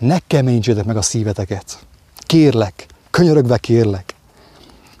 ne keményítsétek meg a szíveteket. Kérlek, könyörögve kérlek,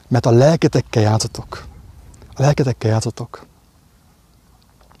 mert a lelketekkel játszotok. A lelketekkel játszotok.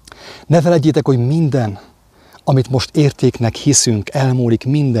 Ne feledjétek, hogy minden, amit most értéknek hiszünk, elmúlik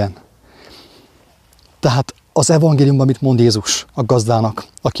minden. Tehát az evangéliumban mit mond Jézus a gazdának,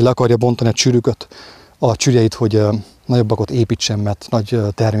 aki le akarja bontani a csürüköt, a csürjeit, hogy nagyobbakat építsen, mert nagy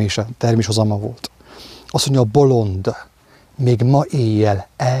terméshozama volt. Azt mondja, a bolond még ma éjjel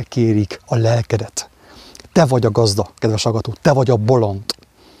elkérik a lelkedet. Te vagy a gazda, kedves hallgató, te vagy a bolond.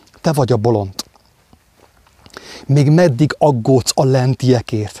 Te vagy a bolond. Még meddig aggódsz a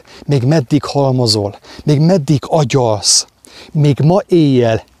lentiekért, még meddig halmozol, még meddig agyalsz, még ma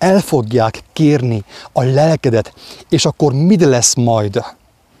éjjel el fogják kérni a lelkedet, és akkor mit lesz majd?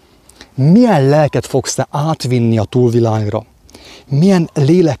 Milyen lelket fogsz te átvinni a túlvilágra? Milyen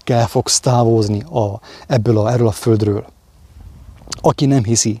lélekkel fogsz távozni erről a földről? Aki nem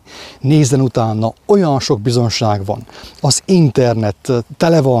hiszi, nézzen utána, olyan sok bizonság van. Az internet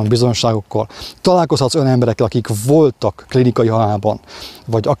tele van bizonságokkal. Találkozhatsz olyan emberekkel, akik voltak klinikai halálban,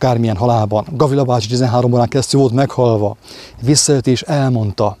 vagy akármilyen halálban. Gavila bácsi 13 órán keresztül volt meghalva. Visszajött és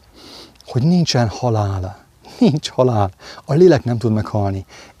elmondta, hogy nincsen halál. Nincs halál. A lélek nem tud meghalni.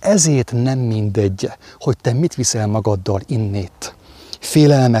 Ezért nem mindegy, hogy te mit viszel magaddal innét.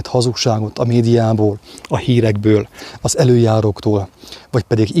 Félelmet, hazugságot a médiából, a hírekből, az előjáróktól, vagy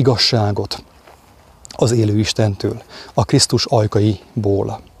pedig igazságot az élő Istentől, a Krisztus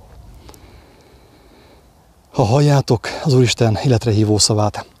ajkaiból. Ha halljátok az Úristen életre hívó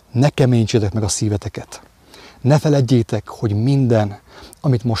szavát, ne keményítsétek meg a szíveteket. Ne feledjétek, hogy minden,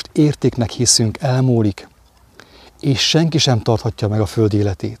 amit most értéknek hiszünk, elmúlik, és senki sem tarthatja meg a föld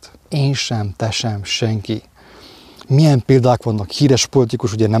életét. Én sem, te sem, senki. Milyen példák vannak, híres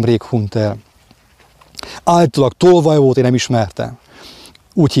politikus, ugye nemrég hunyt el. Általában tolvaj volt, én nem ismertem.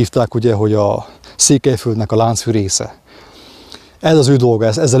 Úgy hívták ugye, hogy a Székelyföldnek a láncfűrésze. Ez az ő dolga,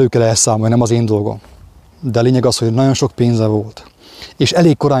 ezzel ő kell elszámolni, nem az én dolgom. De a lényeg az, hogy nagyon sok pénze volt. És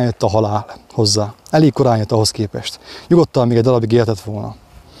elég korán jött a halál hozzá. Elég korán jött ahhoz képest. Nyugodtan még egy darabig élhetett volna.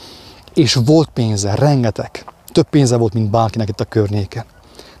 És volt pénze, rengeteg. Több pénze volt, mint bárkinek itt a környéken.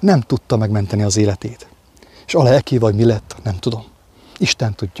 Nem tudta megmenteni az életét. És a lelki vagy mi lett, nem tudom.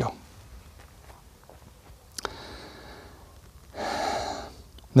 Isten tudja.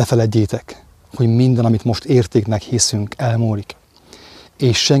 Ne feledjétek, hogy minden, amit most értéknek hiszünk, elmúlik.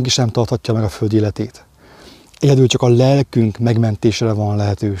 És senki sem tarthatja meg a föld életét. Egyedül csak a lelkünk megmentésére van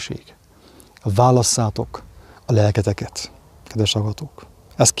lehetőség. Válasszátok a lelketeket, kedves hallgatók.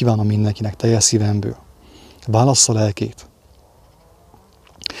 Ezt kívánom mindenkinek teljes szívemből. Válassz a lelkét.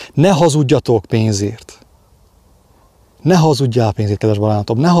 Ne hazudjatok pénzért. Ne hazudjál pénzért, kedves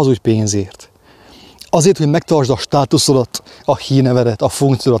barátom, ne hazudj pénzért. Azért, hogy megtartsd a státuszodat, a hírnevedet, a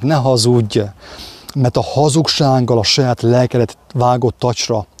funkciódat, ne hazudj. Mert a hazugsággal a saját lelkedet vágod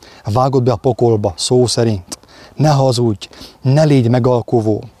tacsra, vágod be a pokolba, szó szerint. Ne hazudj, ne légy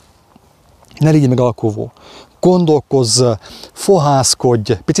megalkovó. Ne légy megalkovó. Gondolkozz,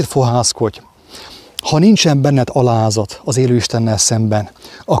 picit fohászkodj. Ha nincsen benned alázat az élő Istennel szemben,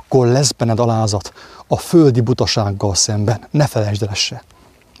 akkor lesz benned alázat a földi butasággal szemben. Ne felejtsd el ezt se.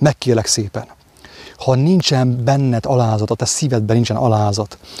 Megkérlek szépen. Ha nincsen benned alázat, a te szívedben nincsen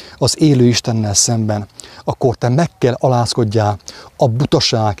alázat az élő Istennel szemben, akkor te meg kell alázkodjál a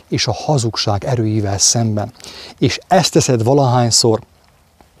butaság és a hazugság erőivel szemben. És ezt teszed valahányszor,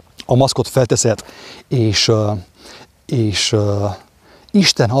 a maszkot felteszed, és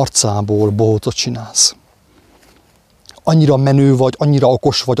Isten arcából bohócot csinálsz. Annyira menő vagy, annyira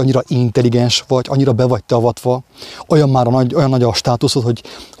okos vagy, annyira intelligens vagy, annyira be vagy te avatva, olyan nagy a státuszod,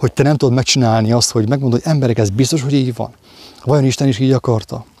 hogy te nem tudod megcsinálni azt, hogy megmondod, hogy emberek, ez biztos, hogy így van. Vajon Isten is így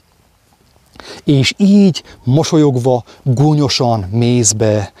akarta? És így mosolyogva, gúnyosan mész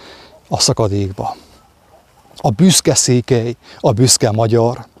be a szakadékba. A büszke székely, a büszke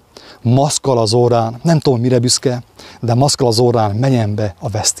magyar, maszkkal az orrán, nem tudom mire büszke, de maszkkal az orrán menjen be a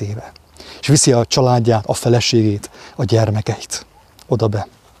vesztébe. És viszi a családját, a feleségét, a gyermekeit oda be.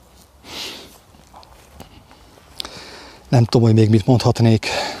 Nem tudom, hogy még mit mondhatnék.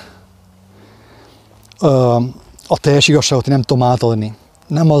 A teljes igazságot én nem tudom átadni.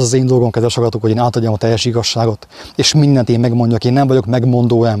 Nem az az én dolgom, kedves hallgatók, hogy én átadjam a teljes igazságot, és mindent én megmondjak, én nem vagyok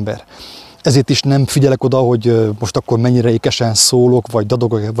megmondó ember. Ezért is nem figyelek oda, hogy most akkor mennyire ékesen szólok, vagy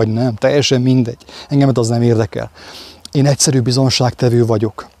dadogok, vagy nem, teljesen mindegy. Engemet az nem érdekel. Én egyszerű bizonságtevő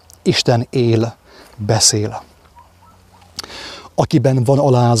vagyok. Isten él, beszél. Akiben van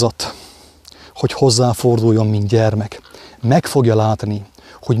alázat, hogy hozzáforduljon, mint gyermek, meg fogja látni,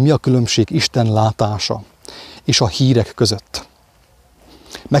 hogy mi a különbség Isten látása és a hírek között.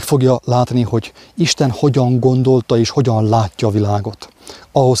 Meg fogja látni, hogy Isten hogyan gondolta és hogyan látja a világot.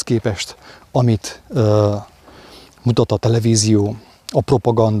 Ahhoz képest, amit mutat a televízió, a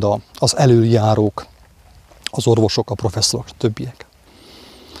propaganda, az előjárók, az orvosok, a professzorok, a többiek.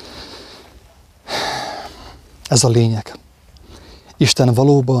 Ez a lényeg. Isten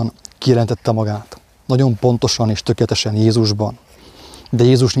valóban kijelentette magát. Nagyon pontosan és tökéletesen Jézusban. De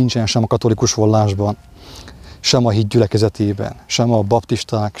Jézus nincsen sem a katolikus vallásban, sem a hit gyülekezetében, sem a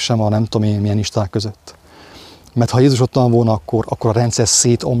baptisták, sem a nem tudom én milyen isták között. Mert ha Jézus ott volna, akkor a rendszer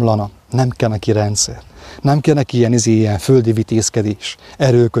szétomlana. Nem kell neki rendszer. Nem kell neki ilyen földi vitézkedés,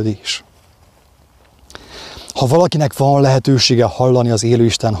 erőködés. Ha valakinek van lehetősége hallani az élő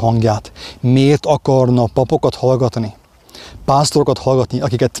Isten hangját, miért akarna papokat hallgatni, pásztorokat hallgatni,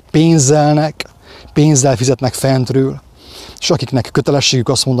 akiket pénzzel fizetnek fentről, és akiknek kötelességük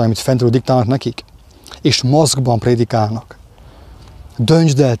azt mondani, amit fentről diktálnak nekik, és maszkban prédikálnak.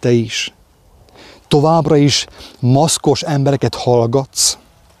 Döntsd el te is. Továbbra is maszkos embereket hallgatsz,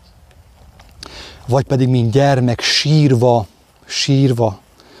 vagy pedig mint gyermek sírva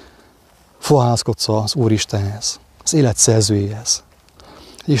fohászkodsz az Úristenhez, az élet szerzőjéhez.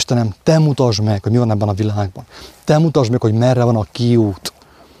 Istenem, te mutasd meg, hogy mi van ebben a világban. Te mutasd meg, hogy merre van a kiút.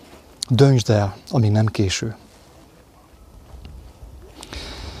 Döntsd el, amíg nem késő.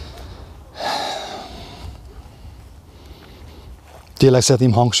 Tényleg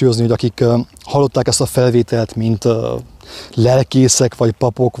szeretném hangsúlyozni, hogy akik hallották ezt a felvételt, mint lelkészek, vagy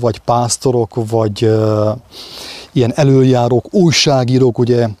papok, vagy pásztorok, vagy ilyen elöljárók, újságírók,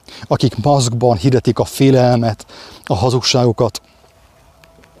 ugye, akik maszkban hirdetik a félelmet, a hazugságokat,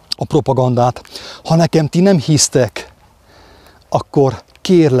 a propagandát. Ha nekem ti nem hisztek, akkor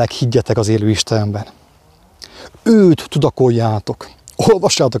kérlek, higgyetek az élő Istenben. Őt tudakoljátok,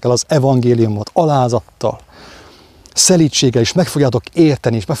 olvassátok el az evangéliumot alázattal, szelídséggel, és meg fogjátok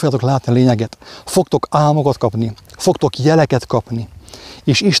érteni, és meg fogjátok látni a lényeget. Fogtok álmokat kapni, fogtok jeleket kapni,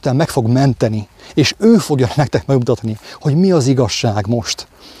 és Isten meg fog menteni, és ő fogja nektek megmutatni, hogy mi az igazság most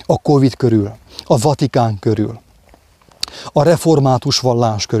a Covid körül, a Vatikán körül, a református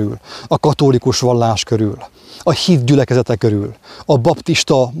vallás körül, a katolikus vallás körül, a hit gyülekezete körül, a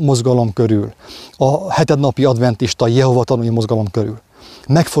baptista mozgalom körül, a hetednapi adventista Jehova tanúi mozgalom körül.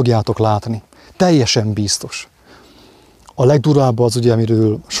 Meg fogjátok látni, teljesen biztos. A legdurvább az, ugye,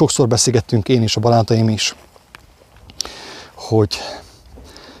 amiről sokszor beszélgettünk én és a barátaim is, hogy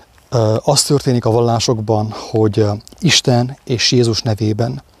az történik a vallásokban, hogy Isten és Jézus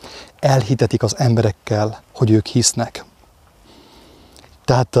nevében elhitetik az emberekkel, hogy ők hisznek.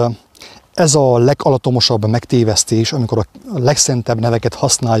 Tehát ez a legalatomosabb megtévesztés, amikor a legszentebb neveket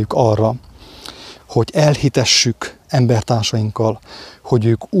használjuk arra, hogy elhitessük embertársainkkal, hogy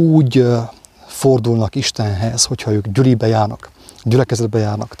ők úgy fordulnak Istenhez, hogyha ők gyülibe járnak, gyülekezetbe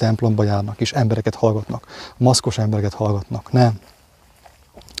járnak, templomba járnak, és embereket hallgatnak, maszkos embereket hallgatnak. Nem.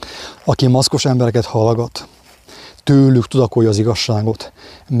 Aki maszkos embereket hallgat, tőlük tudakolja az igazságot,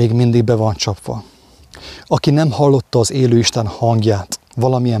 még mindig be van csapva. Aki nem hallotta az élő Isten hangját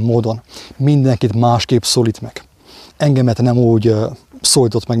valamilyen módon, mindenkit másképp szólít meg. Engemet nem úgy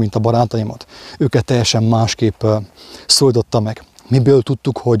szólított meg, mint a barátaimat. Őket teljesen másképp szólította meg. Miből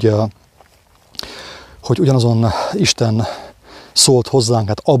tudtuk, hogy ugyanazon Isten szólt hozzánk,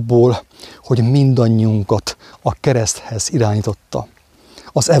 hát abból, hogy mindannyiunkat a kereszthez irányította,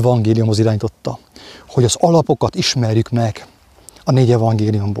 az evangéliumhoz irányította, hogy az alapokat ismerjük meg a 4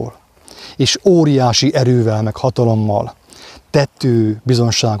 evangéliumból, és óriási erővel, meg hatalommal tettő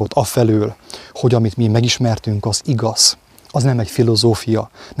bizonságot afelől, hogy amit mi megismertünk, az igaz. Az nem egy filozófia,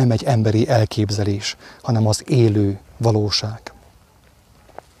 nem egy emberi elképzelés, hanem az élő valóság.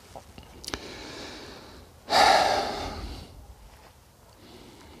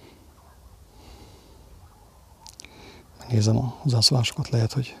 Nézem a hozzászólásokat,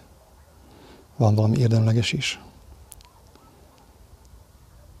 lehet, hogy van valami érdemleges is.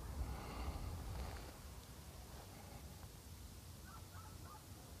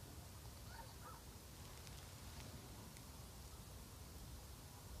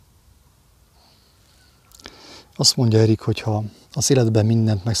 Azt mondja Erik, hogyha az életben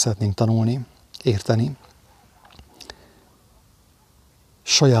mindent meg szeretnénk tanulni, érteni,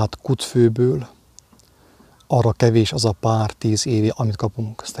 saját kutfőből arra kevés az a pár 10 év, amit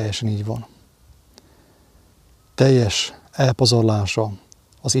kapunk, ez teljesen így van. Teljes elpazarlása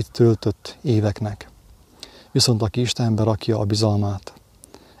az itt töltött éveknek. Viszont aki Istenbe rakja a bizalmát,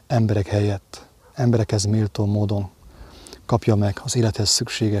 emberek helyett, emberekhez méltó módon kapja meg az élethez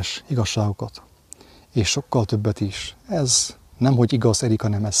szükséges igazságokat. És sokkal többet is. Ez nem, hogy igaz, Erika,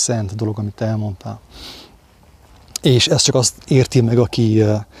 hanem ez szent dolog, amit te elmondtál. És ez csak azt érti meg, aki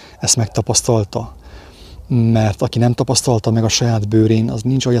ezt megtapasztalta. Mert aki nem tapasztalta meg a saját bőrén, az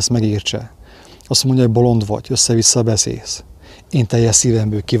nincs, hogy ezt megértse. Azt mondja, hogy bolond vagy, össze-vissza beszélsz. Én teljes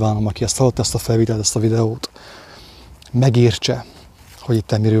szívemből kívánom, aki ezt hallotta, ezt a felvételt, ezt a videót, megértse, hogy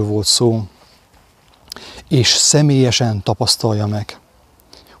itt miről volt szó, és személyesen tapasztalja meg,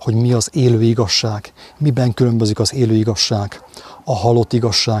 hogy mi az élő igazság, miben különbözik az élő igazság a halott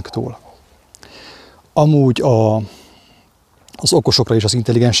igazságtól. Amúgy az okosokra és az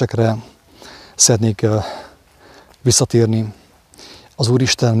intelligensekre szeretnék visszatérni. Az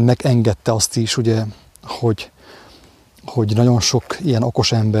Úristen megengedte azt is, ugye, hogy nagyon sok ilyen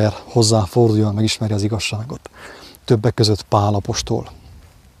okos ember hozzáforduljon, megismerje az igazságot. Többek között Pál apostol.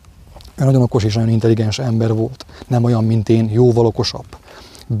 Ő nagyon okos és nagyon intelligens ember volt. Nem olyan, mint én, jóval okosabb.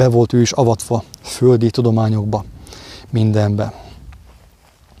 Be volt ő is avatva földi tudományokba. mindenben.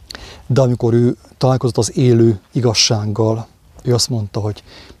 De amikor ő találkozott az élő igazsággal, ő azt mondta, hogy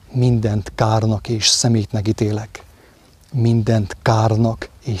mindent kárnak és szemétnek ítélek. Mindent kárnak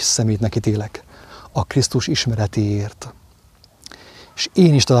és szemétnek ítélek a Krisztus ismeretéért. És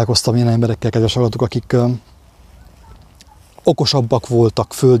én is találkoztam ilyen emberekkel, kedves hallgatók, akik okosabbak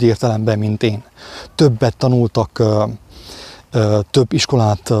voltak földi értelemben, mint én. Többet tanultak, több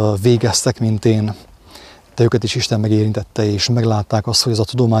iskolát végeztek, mint én. De őket is Isten megérintette, és meglátták azt, hogy ez a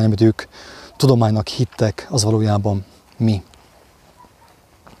tudomány, amit ők tudománynak hittek, az valójában mi.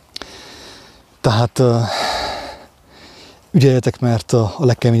 Tehát ügyeljetek, mert a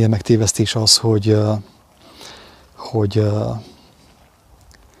legkeményebb megtévesztés az, hogy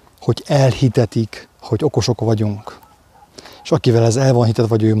elhitetik, hogy okosok vagyunk. És akivel ez el van hitet,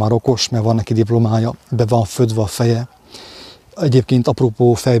 vagy ő már okos, mert van neki diplomája, be van födve a feje. Egyébként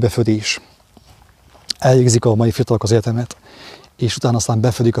apropó fejbefödés. Elvégzik a mai fiatalok az egyetemet, és utána aztán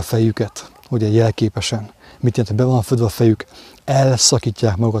befödik a fejüket, ugye jelképesen. Mit jelent, hogy be van födve a fejük,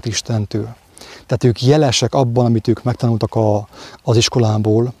 elszakítják magukat Istentől. Tehát ők jelesek abban, amit ők megtanultak az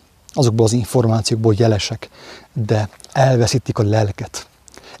iskolából, azokból az információkból jelesek, de elveszítik a lelket.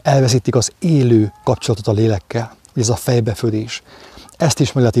 Elveszítik az élő kapcsolatot a lélekkel, ez a fejbefödés. Ezt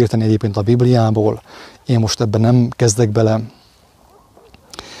is meg lehet érteni egyébként a Bibliából, én most ebben nem kezdek bele,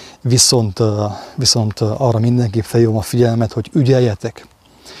 viszont arra mindenképp felhívom a figyelmet, hogy ügyeljetek,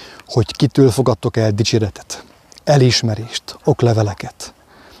 hogy kitől fogadtok el dicséretet, elismerést, okleveleket,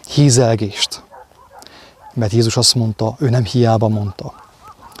 hízelgést. Mert Jézus azt mondta, ő nem hiába mondta,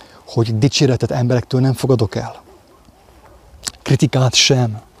 hogy dicséretet emberektől nem fogadok el. Kritikát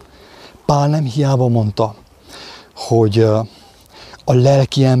sem. Pál nem hiába mondta, hogy a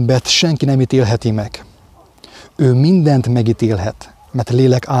lelki embert senki nem ítélheti meg. Ő mindent megítélhet, mert a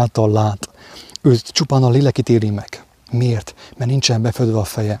lélek által lát. Őt csupán a lélek ítéli meg. Miért? Mert nincsen befödve a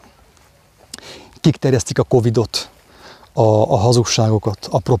feje. Kik terjesztik a Covidot, a hazugságokat,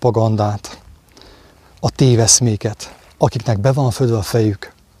 a propagandát, a téveszméket, akiknek be van födve a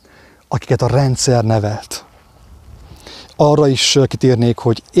fejük, akiket a rendszer nevelt. Arra is kitérnék,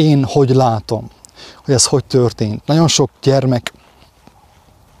 hogy én hogy látom, hogy ez hogy történt. Nagyon sok gyermek,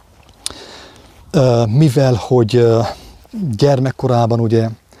 mivel hogy gyermekkorában ugye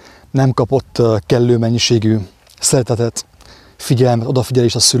nem kapott kellő mennyiségű szeretetet, figyelmet,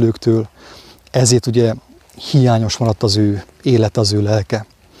 odafigyelést a szülőktől, ezért ugye hiányos maradt az ő élete, az ő lelke.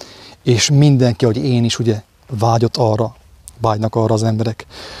 És mindenki, hogy én is ugye vágynak arra az emberek,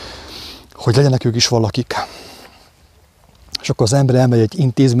 hogy legyenek ők is valakik. És akkor az ember elmegy egy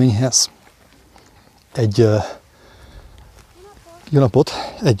intézményhez, egy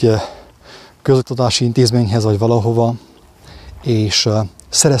közoktatási intézményhez, vagy valahova, és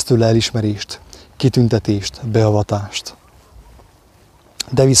szerez tőle elismerést, kitüntetést, beavatást.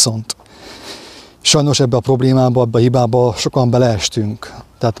 De viszont sajnos ebbe a problémába, ebbe a hibába sokan beleestünk.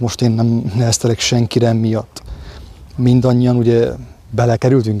 Tehát most én nem neheztelek senkire miatt. Mindannyian ugye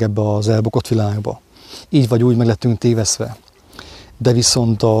belekerültünk ebbe az elbukott világba. Így vagy úgy meg lettünk téveszve. De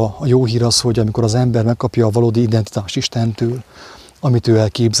viszont a jó hír az, hogy amikor az ember megkapja a valódi identitást Istentől, amit ő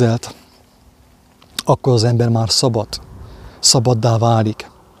elképzelt, akkor az ember már szabaddá válik.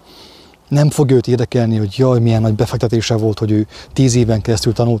 Nem fog őt érdekelni, hogy jaj, milyen nagy befektetése volt, hogy ő 10 éven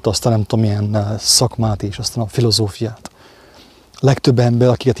keresztül tanulta, aztán nem tudom milyen szakmát és aztán a filozófiát. Legtöbb ember,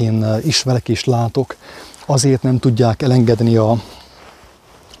 akiket én ismerek és látok, azért nem tudják elengedni a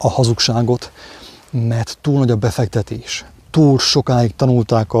hazugságot, mert túl nagy a befektetés. Túl sokáig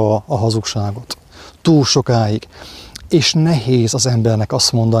tanulták a hazugságot. Túl sokáig. És nehéz az embernek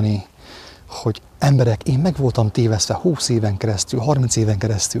azt mondani, hogy emberek, én meg voltam tévesztve 20 éven keresztül, 30 éven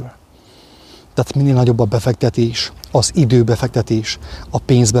keresztül. Tehát minél nagyobb a befektetés, az időbefektetés, a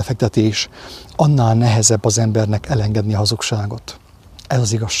pénzbefektetés, annál nehezebb az embernek elengedni a hazugságot. Ez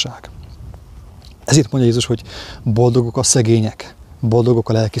az igazság. Ezért mondja Jézus, hogy boldogok a szegények, boldogok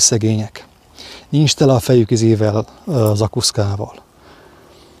a lelki szegények. Nincs tele a fejük izével, zakuszkával.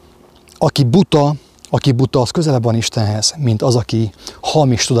 Aki buta, az közelebb van Istenhez, mint az, aki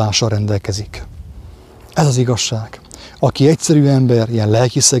hamis tudással rendelkezik. Ez az igazság. Aki egyszerű ember, ilyen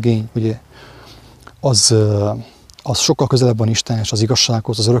lelki szegény, ugye, az sokkal közelebb van Istenhez, az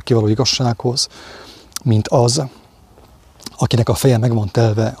igazsághoz, az örökkévaló igazsághoz, mint az, akinek a feje meg van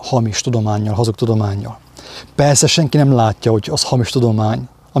telve hamis tudománnyal, hazug tudománnyal. Persze senki nem látja, hogy az hamis tudomány,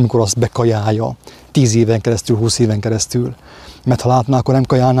 amikor azt bekajálja 10 éven keresztül, 20 éven keresztül, mert ha látná, akkor nem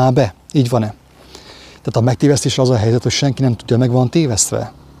kajálná be. Így van-e? Tehát a megtévesztés az a helyzet, hogy senki nem tudja, meg van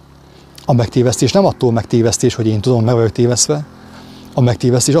tévesztve. A megtévesztés nem attól megtévesztés, hogy én tudom, meg vagyok tévesztve. A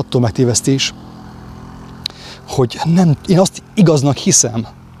megtévesztés attól megtévesztés, hogy nem, én azt igaznak hiszem.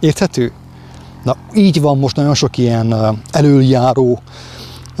 Érthető? Na, így van most nagyon sok ilyen elöljáró,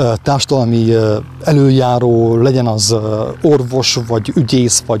 társadalmi elöljáró, legyen az orvos, vagy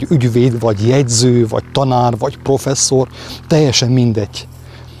ügyész, vagy ügyvéd, vagy jegyző, vagy tanár, vagy professzor, teljesen mindegy,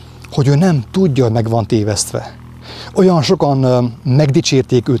 hogy ő nem tudja, hogy meg van tévesztve. Olyan sokan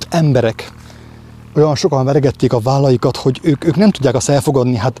megdicsérték őt emberek, olyan sokan veregették a vállaikat, hogy ők nem tudják azt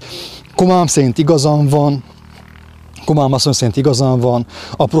elfogadni, hát komám szerint igazam van, komám asszony szerint igazam van,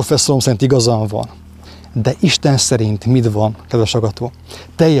 a professzorom szerint igazam van. De Isten szerint mit van, kedves hallgató?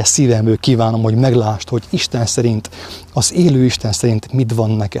 Teljes szívemből kívánom, hogy meglásd, hogy Isten szerint, az élő Isten szerint mit van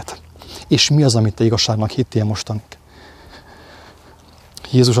neked. És mi az, amit te igazságnak hittél mostanig.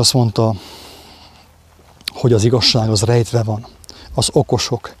 Jézus azt mondta, hogy az igazság az rejtve van az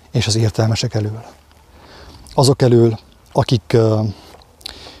okosok és az értelmesek elől. Azok elől,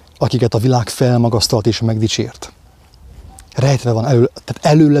 akiket a világ felmagasztalt és megdicsért. Rejtve van, tehát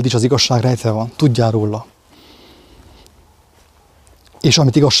előled is az igazság rejtve van, tudjál róla. És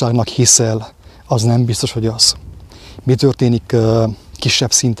amit igazságnak hiszel, az nem biztos, hogy az. Mi történik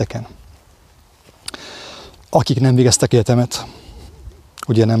kisebb szinteken? Akik nem végeztek egyetemet,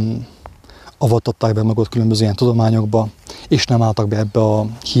 ugye nem avattatták be magukat különböző ilyen tudományokba, és nem álltak be ebbe a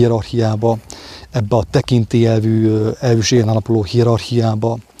hierarchiába, ebbe a tekintélyelvűségen alapuló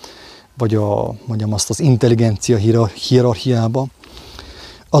hierarchiába, vagy mondjam azt, az intelligencia hierarchiába.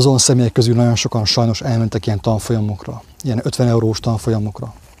 Azon személyek közül nagyon sokan sajnos elmentek ilyen tanfolyamokra, ilyen 50 eurós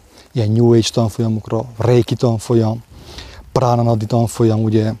tanfolyamokra, ilyen New Age tanfolyamokra, Reiki tanfolyam, Pránanadi tanfolyam,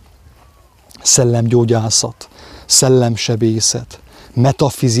 ugye, szellemgyógyászat, szellemsebészet,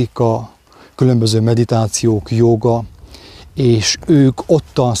 metafizika, különböző meditációk, joga, és ők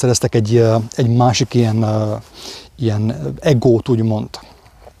ottan szereztek egy másik ilyen egót, úgymond.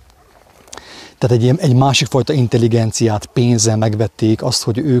 Tehát egy másik fajta intelligenciát pénzzel megvették, azt,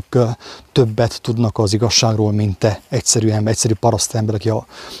 hogy ők többet tudnak az igazságról, mint te, egyszerű parasztember, aki a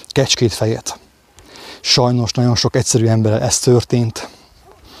kecskét fejet. Sajnos nagyon sok egyszerű emberrel ez történt.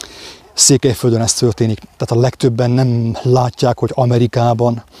 Székelyföldön ez történik, tehát a legtöbben nem látják, hogy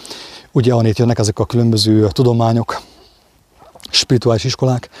Amerikában, ugye annét jönnek ezek a különböző tudományok, spirituális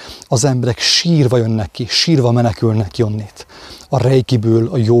iskolák, az emberek sírva jönnek ki, sírva menekülnek ki onnét. A reikiből,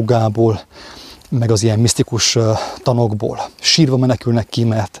 a jogából, meg az ilyen misztikus tanokból. Sírva menekülnek ki,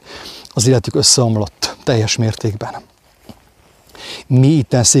 mert az életük összeomlott teljes mértékben. Mi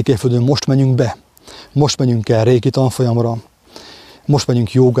itten Székelyföldön most menjünk be, most menjünk el reiki tanfolyamra, most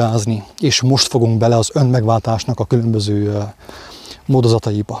megyünk jogázni, és most fogunk bele az önmegváltásnak a különböző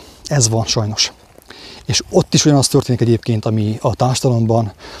módozataiba. Ez van sajnos. És ott is ugyanaz történik egyébként, ami a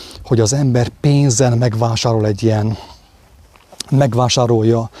társadalomban, hogy az ember pénzzel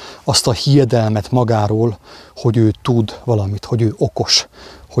megvásárolja azt a hiedelmet magáról, hogy ő tud valamit, hogy ő okos,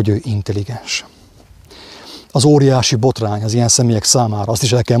 hogy ő intelligens. Az óriási botrány az ilyen személyek számára, azt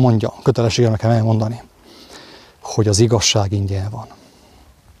is el kell mondja, kötelességem kell elmondani, hogy az igazság ingyen van.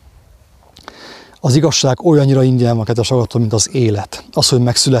 Az igazság olyannyira ingyen van, kedves hallgató, mint az élet. Az, hogy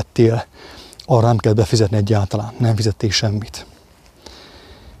megszülettél, arra nem kell befizetni egyáltalán, nem fizették semmit.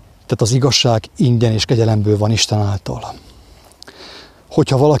 Tehát az igazság ingyen és kegyelemből van Isten által.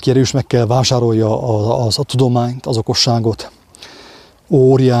 Hogyha valaki erős meg kell vásárolja a tudományt, az okosságot,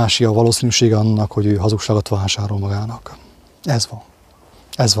 óriási a valószínűsége annak, hogy ő hazugságot vásárol magának. Ez van.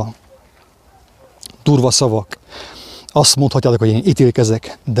 Ez van. Durva szavak. Azt mondhatjátok, hogy én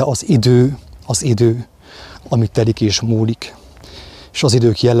ítélkezek, de az idő, amit telik és múlik, és az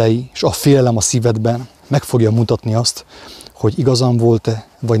idők jelei, és a félelem a szívedben meg fogja mutatni azt, hogy igazam volt-e,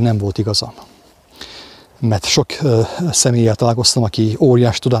 vagy nem volt igazam. Mert sok személlyel találkoztam, aki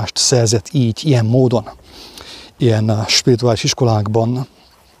óriás tudást szerzett így, ilyen módon, ilyen spirituális iskolákban,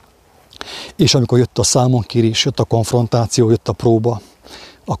 és amikor jött a számonkérés, jött a konfrontáció, jött a próba,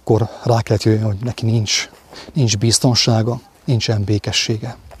 akkor rá kellett jöjjön, hogy neki nincs biztonsága, nincsen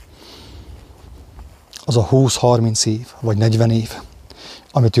békessége. Az a 20-30 év, vagy 40 év,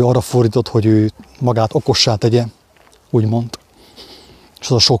 amit ő arra fordított, hogy ő magát okossá tegye, úgymond, és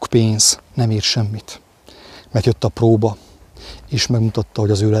az a sok pénz nem ír semmit. Mert jött a próba, és megmutatta,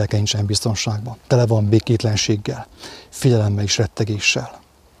 hogy az ő lelke nincsen biztonságban. Tele van békétlenséggel, félelemmel és rettegéssel.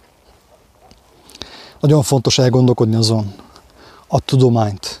 Nagyon fontos elgondolkodni azon, a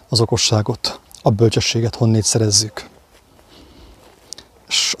tudományt, az okosságot, a bölcsességet honnét szerezzük.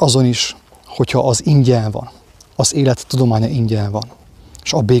 És azon is, hogyha az ingyen van, az élet tudománya ingyen van,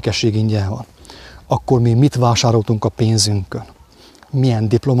 és a békesség ingyen van, akkor mi mit vásároltunk a pénzünkön? Milyen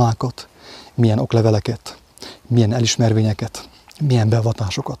diplomákat, milyen okleveleket, milyen elismervényeket, milyen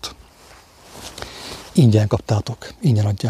beavatásokat. ingyen kaptátok, ingyen adják.